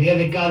 Alegría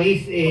de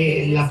Cádiz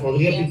la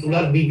podría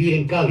titular Vivir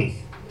en Cádiz,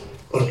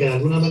 porque de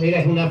alguna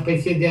manera es una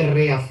especie de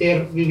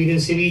rehacer Vivir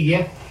en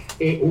Sevilla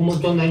un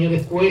montón de años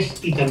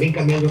después y también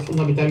cambiando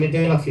fundamentalmente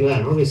de la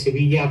ciudad, ¿no? De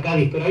Sevilla a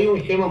Cádiz, pero hay un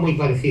esquema muy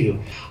parecido.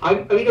 Ha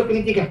habido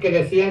críticas que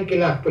decían que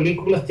las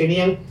películas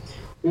tenían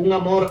un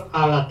amor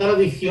a la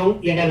tradición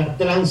y a la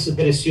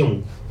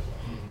transgresión.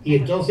 Y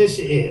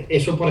entonces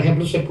eso, por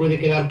ejemplo, se puede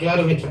quedar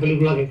claro en esta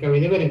película que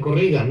acabé de ver, en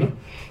Corridas, ¿no?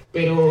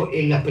 Pero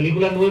en las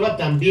películas nuevas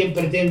también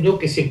pretendo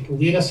que se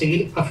pudiera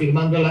seguir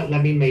afirmando la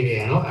misma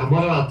idea, ¿no?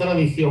 Amor a la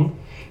tradición,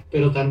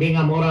 pero también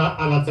amor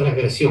a la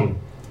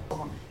transgresión.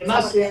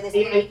 Además,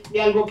 hay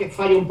algo que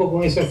falla un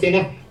poco en esa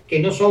escena, que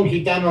no son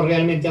gitanos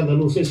realmente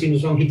andaluces, sino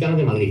son gitanos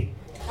de Madrid.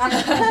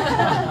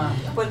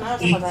 Pues no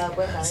nos hemos dado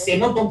cuenta. Se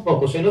nota un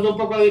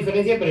poco la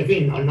diferencia, pero en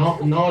fin,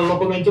 no lo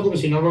comento porque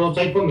si no lo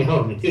notáis, pues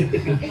mejor, ¿me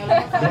entiendes? No lo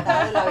hemos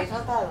notado, ¿lo habéis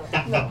notado?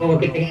 Tampoco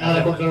que tenga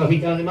nada contra los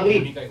gitanos de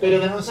Madrid, pero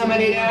de alguna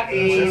manera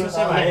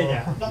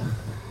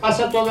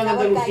pasa todo en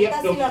Andalucía,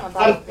 pero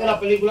parte de la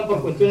película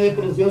por cuestiones de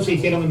producción se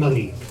hicieron en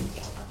Madrid.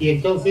 Y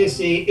entonces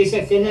esa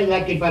escena es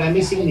la que para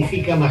mí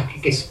significa más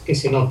que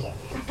se nota.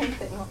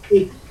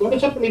 Y bueno,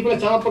 esa película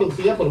estaba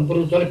producida por un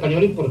productor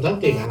español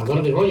importante,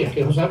 ganador de Goya,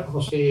 que es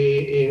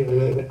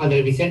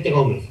Andrés Vicente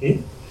Gómez. Es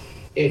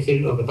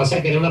decir, lo que pasa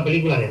es que era una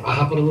película de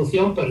baja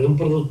producción, pero de un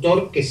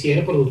productor que sí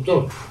era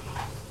productor.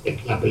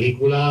 La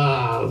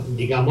película,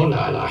 digamos,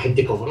 la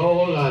gente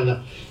cobró,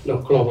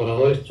 los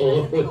colaboradores,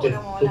 todos, pues...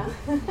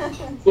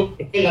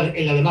 En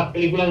las demás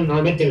películas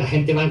normalmente la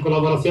gente va en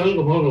colaboración y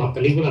como las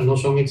películas no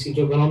son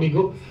éxito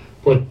económico,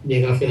 pues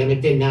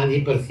desgraciadamente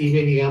nadie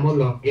percibe, digamos,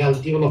 los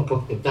royalties o los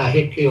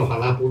porcentajes que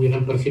ojalá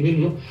pudieran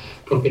percibirlo,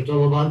 porque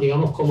todos van,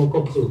 digamos, como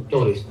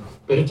coproductores.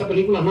 Pero esta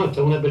película no,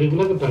 esta es una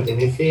película que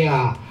pertenece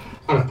a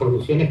las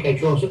producciones que ha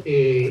hecho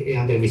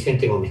Andrés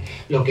Vicente Gómez.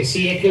 Lo que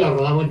sí es que la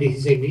rodamos en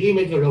 16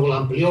 milímetros, luego la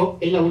amplió,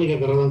 es la única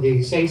que rodó en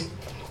 16,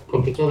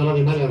 porque todas las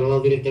demás la ha rodado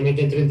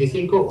directamente en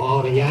 35, o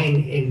ahora ya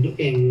en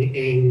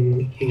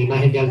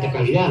imagen de alta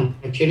calidad,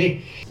 en HD.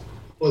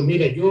 Pues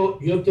mira, yo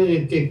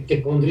te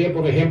pondría,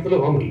 por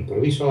ejemplo, vamos,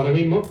 improviso ahora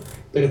mismo,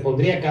 pero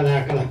pondría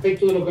cada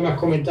aspecto de lo que me has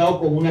comentado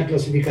con una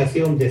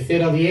clasificación de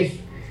 0 a 10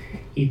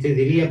 y te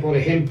diría, por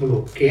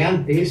ejemplo, que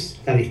antes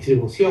la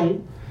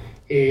distribución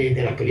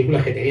de las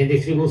películas que tenían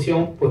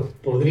distribución, pues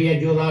podría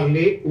yo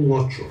darle un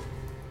 8.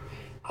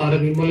 Ahora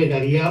mismo le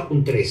daría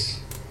un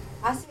 3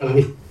 a la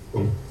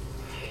distribución.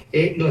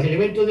 Los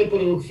elementos de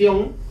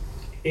producción,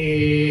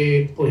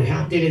 pues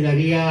antes le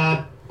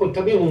daría pues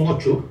también un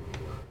 8.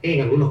 En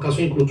algunos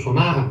casos incluso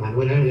más, a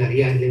Manuela le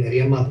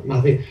daría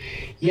más de...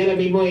 Y ahora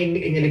mismo en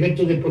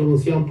elementos de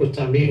producción pues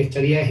también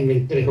estaría en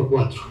el 3 o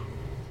 4.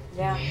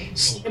 Yeah.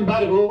 Sin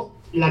embargo,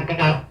 la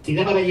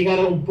capacidad para llegar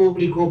a un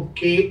público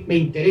que me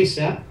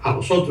interesa, a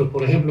vosotros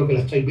por ejemplo que la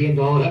estáis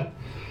viendo ahora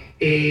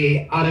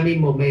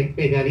mismo me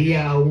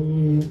daría a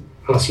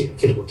las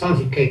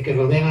circunstancias que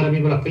rodean ahora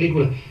mismo las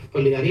películas,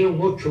 pues le daría un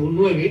 8, un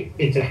 9,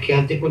 mientras que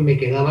antes pues me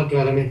quedaba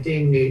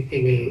claramente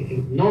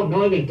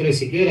no en el 3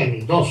 siquiera, en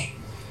el 2.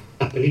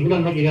 Las películas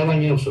no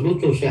llegaban en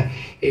absoluto, o sea,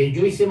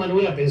 yo hice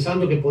Manuela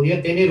pensando que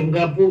podía tener un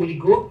gran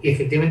público y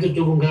efectivamente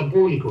tuvo un gran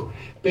público,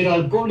 pero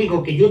al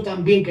público que yo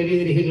también quería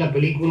dirigir la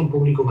película, un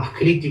público más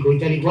crítico y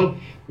tal y cual,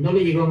 no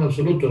le llegó en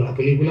absoluto. La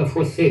película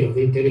fue cero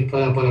de interés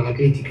para la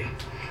crítica.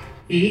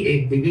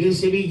 Y Vivir en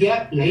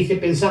Sevilla la hice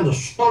pensando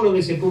solo en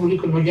ese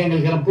público, no ya en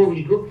el gran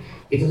público,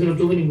 y entonces no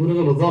tuve ninguno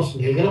de los dos,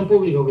 ni el gran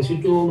público que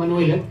sí tuvo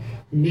Manuela,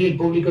 ni el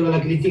público de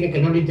la crítica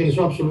que no le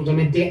interesó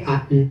absolutamente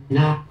a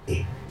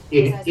nadie.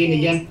 Tiene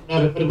ya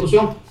una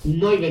repercusión,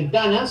 no hay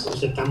ventanas, o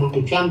sea, estamos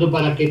luchando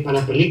para que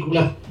para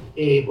películas,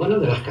 bueno,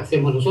 de las que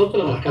hacemos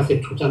nosotros, de las que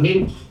haces tú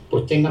también,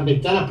 pues tengan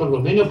ventanas por lo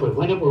menos, pues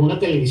bueno, pues una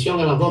televisión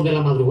a las 2 de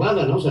la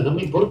madrugada, ¿no? O sea, no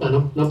me importa,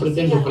 no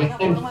pretendo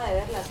pretender.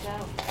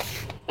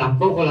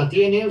 Tampoco la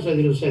tiene, o sea,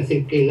 es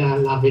decir, que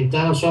las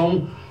ventanas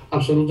son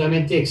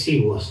absolutamente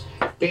exiguas.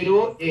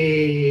 Pero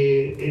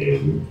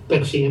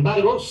sin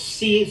embargo,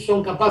 sí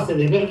son capaces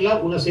de verla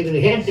una serie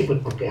de gente, pues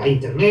porque hay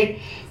internet,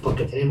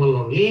 porque tenemos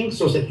los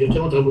links, o sea, yo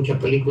tengo otras muchas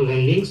películas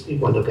en links, y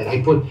cuando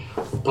queráis, pues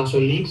os paso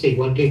el links,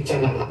 igual que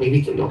esta la habéis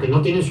visto, los que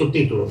no tienen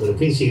subtítulos, pero en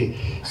fin,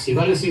 si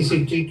vale sin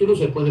subtítulos,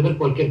 se puede ver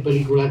cualquier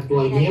película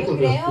actual mía,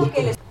 porque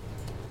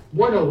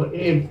bueno,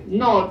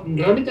 no,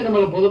 realmente no me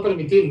lo puedo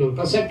permitir. Lo que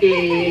pasa es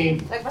que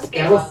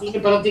hago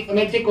cine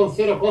prácticamente con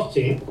cero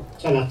coste,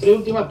 O sea, las 3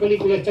 últimas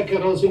películas estas que he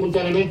rodado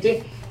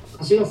simultáneamente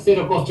han sido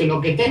cero coste.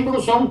 Lo que tengo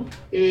son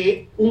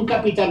un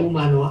capital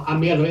humano a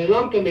mi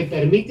alrededor que me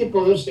permite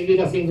poder seguir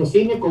haciendo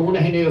cine con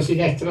una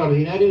generosidad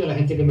extraordinaria de la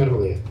gente que me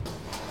rodea.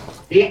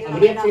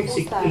 habría que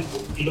exigir,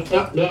 y lo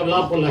he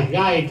hablado por las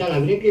GAE y tal,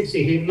 habría que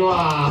exigirlo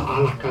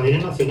a las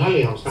cadenas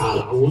nacionales, o sea, a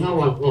la 1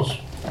 o a la 2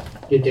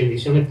 de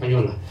televisión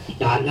española.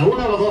 La 1 o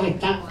la 2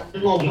 están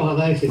obligadas a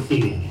dar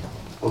efectividad,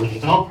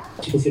 obligados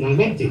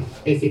institucionalmente.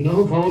 Es decir, no es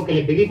un favor que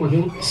le pedimos, es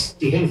una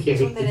exigencia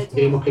que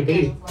tenemos que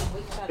pedir.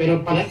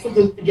 Pero para esto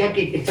ya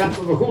que están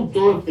todos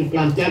juntos,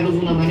 plantearlo de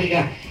una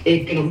manera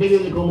que los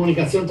medios de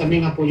comunicación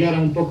también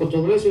apoyaran un poco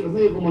todo eso, y los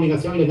medios de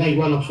comunicación les da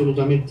igual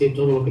absolutamente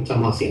todo lo que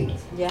estamos haciendo.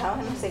 Ya,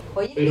 no sé.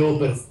 Oye, pero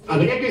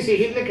habría que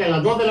exigirle que a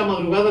las 2 de la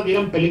madrugada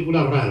dieran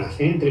películas raras,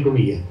 entre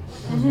comillas.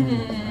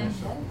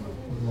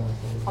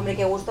 Hombre,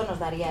 qué gusto nos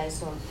daría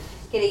eso.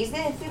 ¿Queréis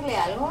decirle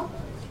algo?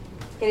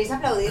 ¿Queréis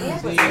aplaudirle?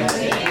 Pues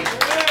sí.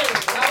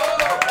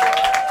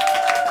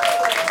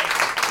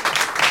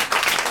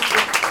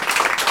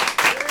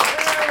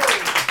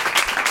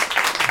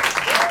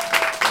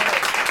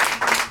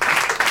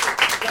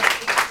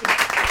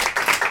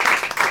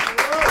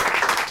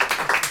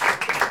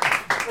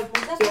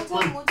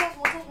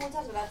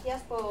 Muchas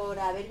gracias por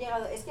haber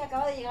llegado. Es que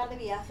acaba de llegar de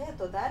viaje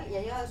total y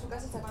ha llegado a su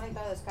casa y se ha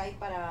conectado a Skype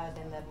para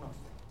atendernos.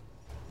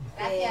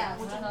 Gracias.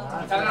 Muchas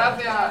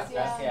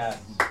gracias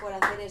por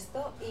hacer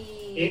esto.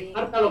 Y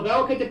Marta, lo que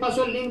hago es que te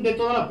paso el link de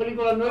todas las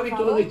películas nuevas y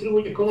tú lo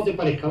distribuyes como te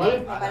parezca, ¿vale?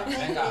 Me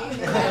parece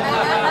increíble.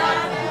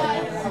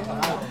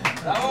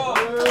 ¡Bravo!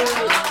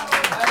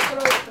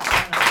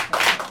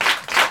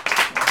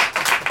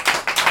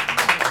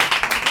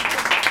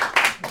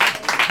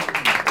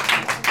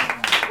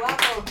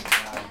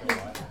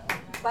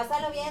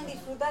 Pásalo bien,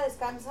 disfruta,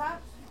 descansa.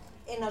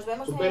 Nos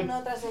vemos en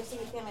otras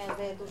exhibiciones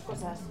de tus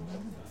cosas.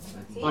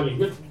 ¿Sí? Vale,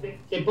 yo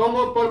te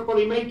pongo por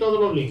email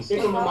todos los links,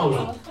 como hemos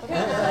hablado.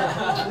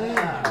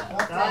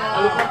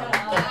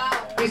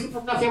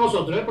 Gracias a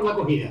vosotros, por la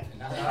acogida.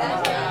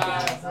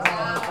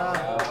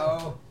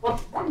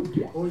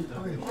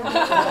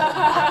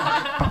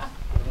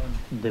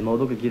 ¿De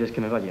modo que quieres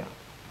que me vaya?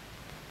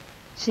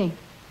 Sí,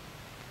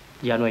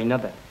 Ya no hay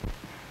nada.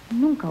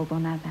 nunca hubo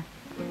nada.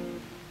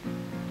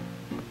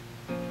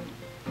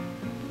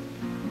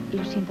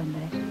 Lo siento,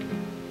 Andrés.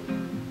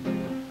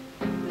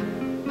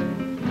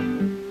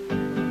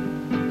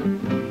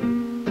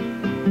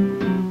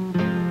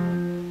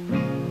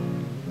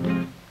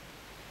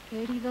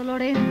 Querido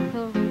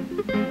Lorenzo,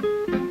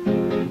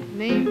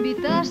 me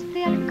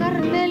invitaste al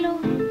Carmelo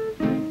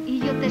y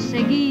yo te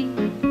seguí.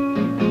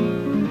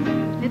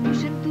 Me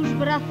puse en tus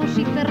brazos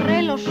y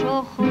cerré los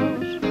ojos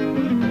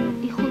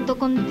y junto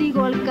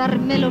contigo al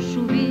Carmelo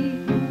subí.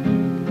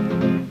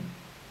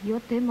 Yo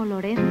temo,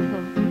 Lorenzo,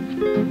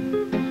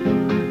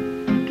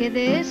 que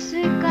de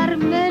ese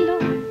Carmelo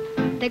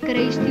te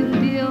creíste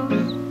un dios.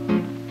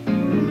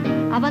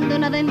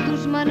 Abandonada en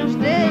tus manos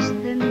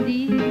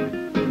descendí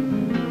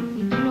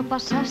y tú no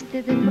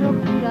pasaste de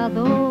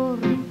procurador.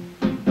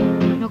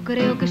 No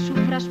creo que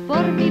sufras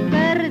por mi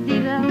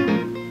pérdida,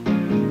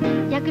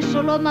 ya que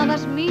solo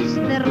amabas mis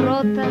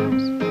derrotas.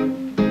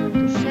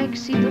 Tus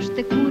éxitos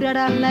te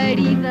curarán la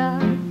herida,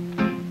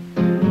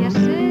 ya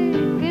sé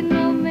que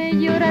no me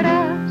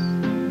llorarás.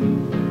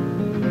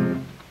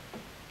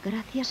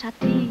 Gracias a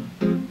ti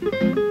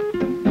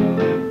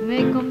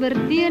me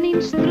convertí en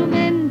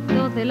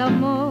instrumento del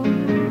amor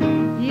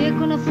y he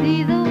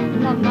conocido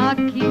la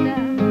máquina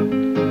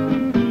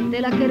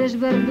de la que eres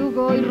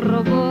verdugo y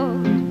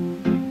robot.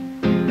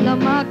 La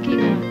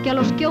máquina que a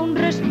los que aún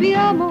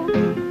respiramos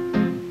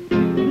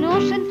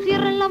nos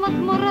encierra en la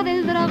mazmorra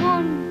del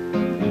dragón.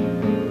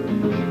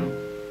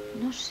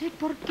 No sé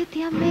por qué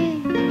te amé,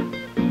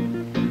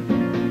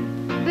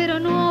 pero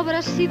no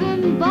habrá sido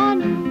en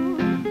vano.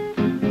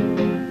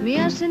 Me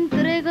has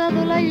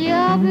entregado la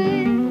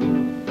llave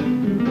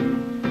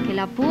que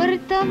la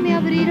puerta me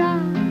abrirá.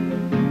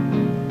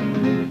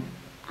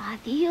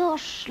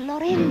 Adiós,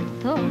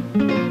 Lorenzo.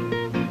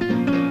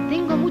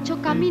 Tengo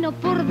mucho camino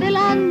por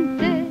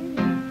delante.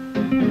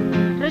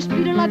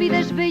 Respiro, la vida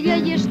es bella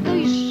y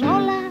estoy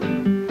sola.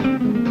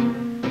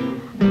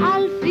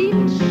 Al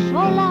fin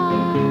sola.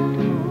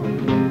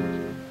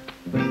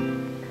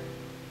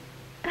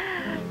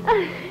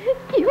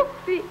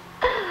 Yupi.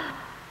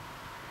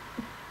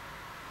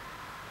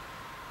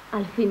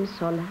 Al fin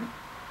sola.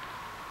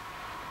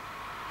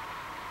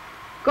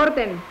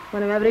 Corten.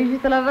 Bueno, me habréis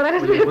visto las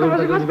bragas, pero como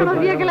si más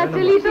conocía que la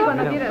Chelito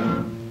cuando quieras.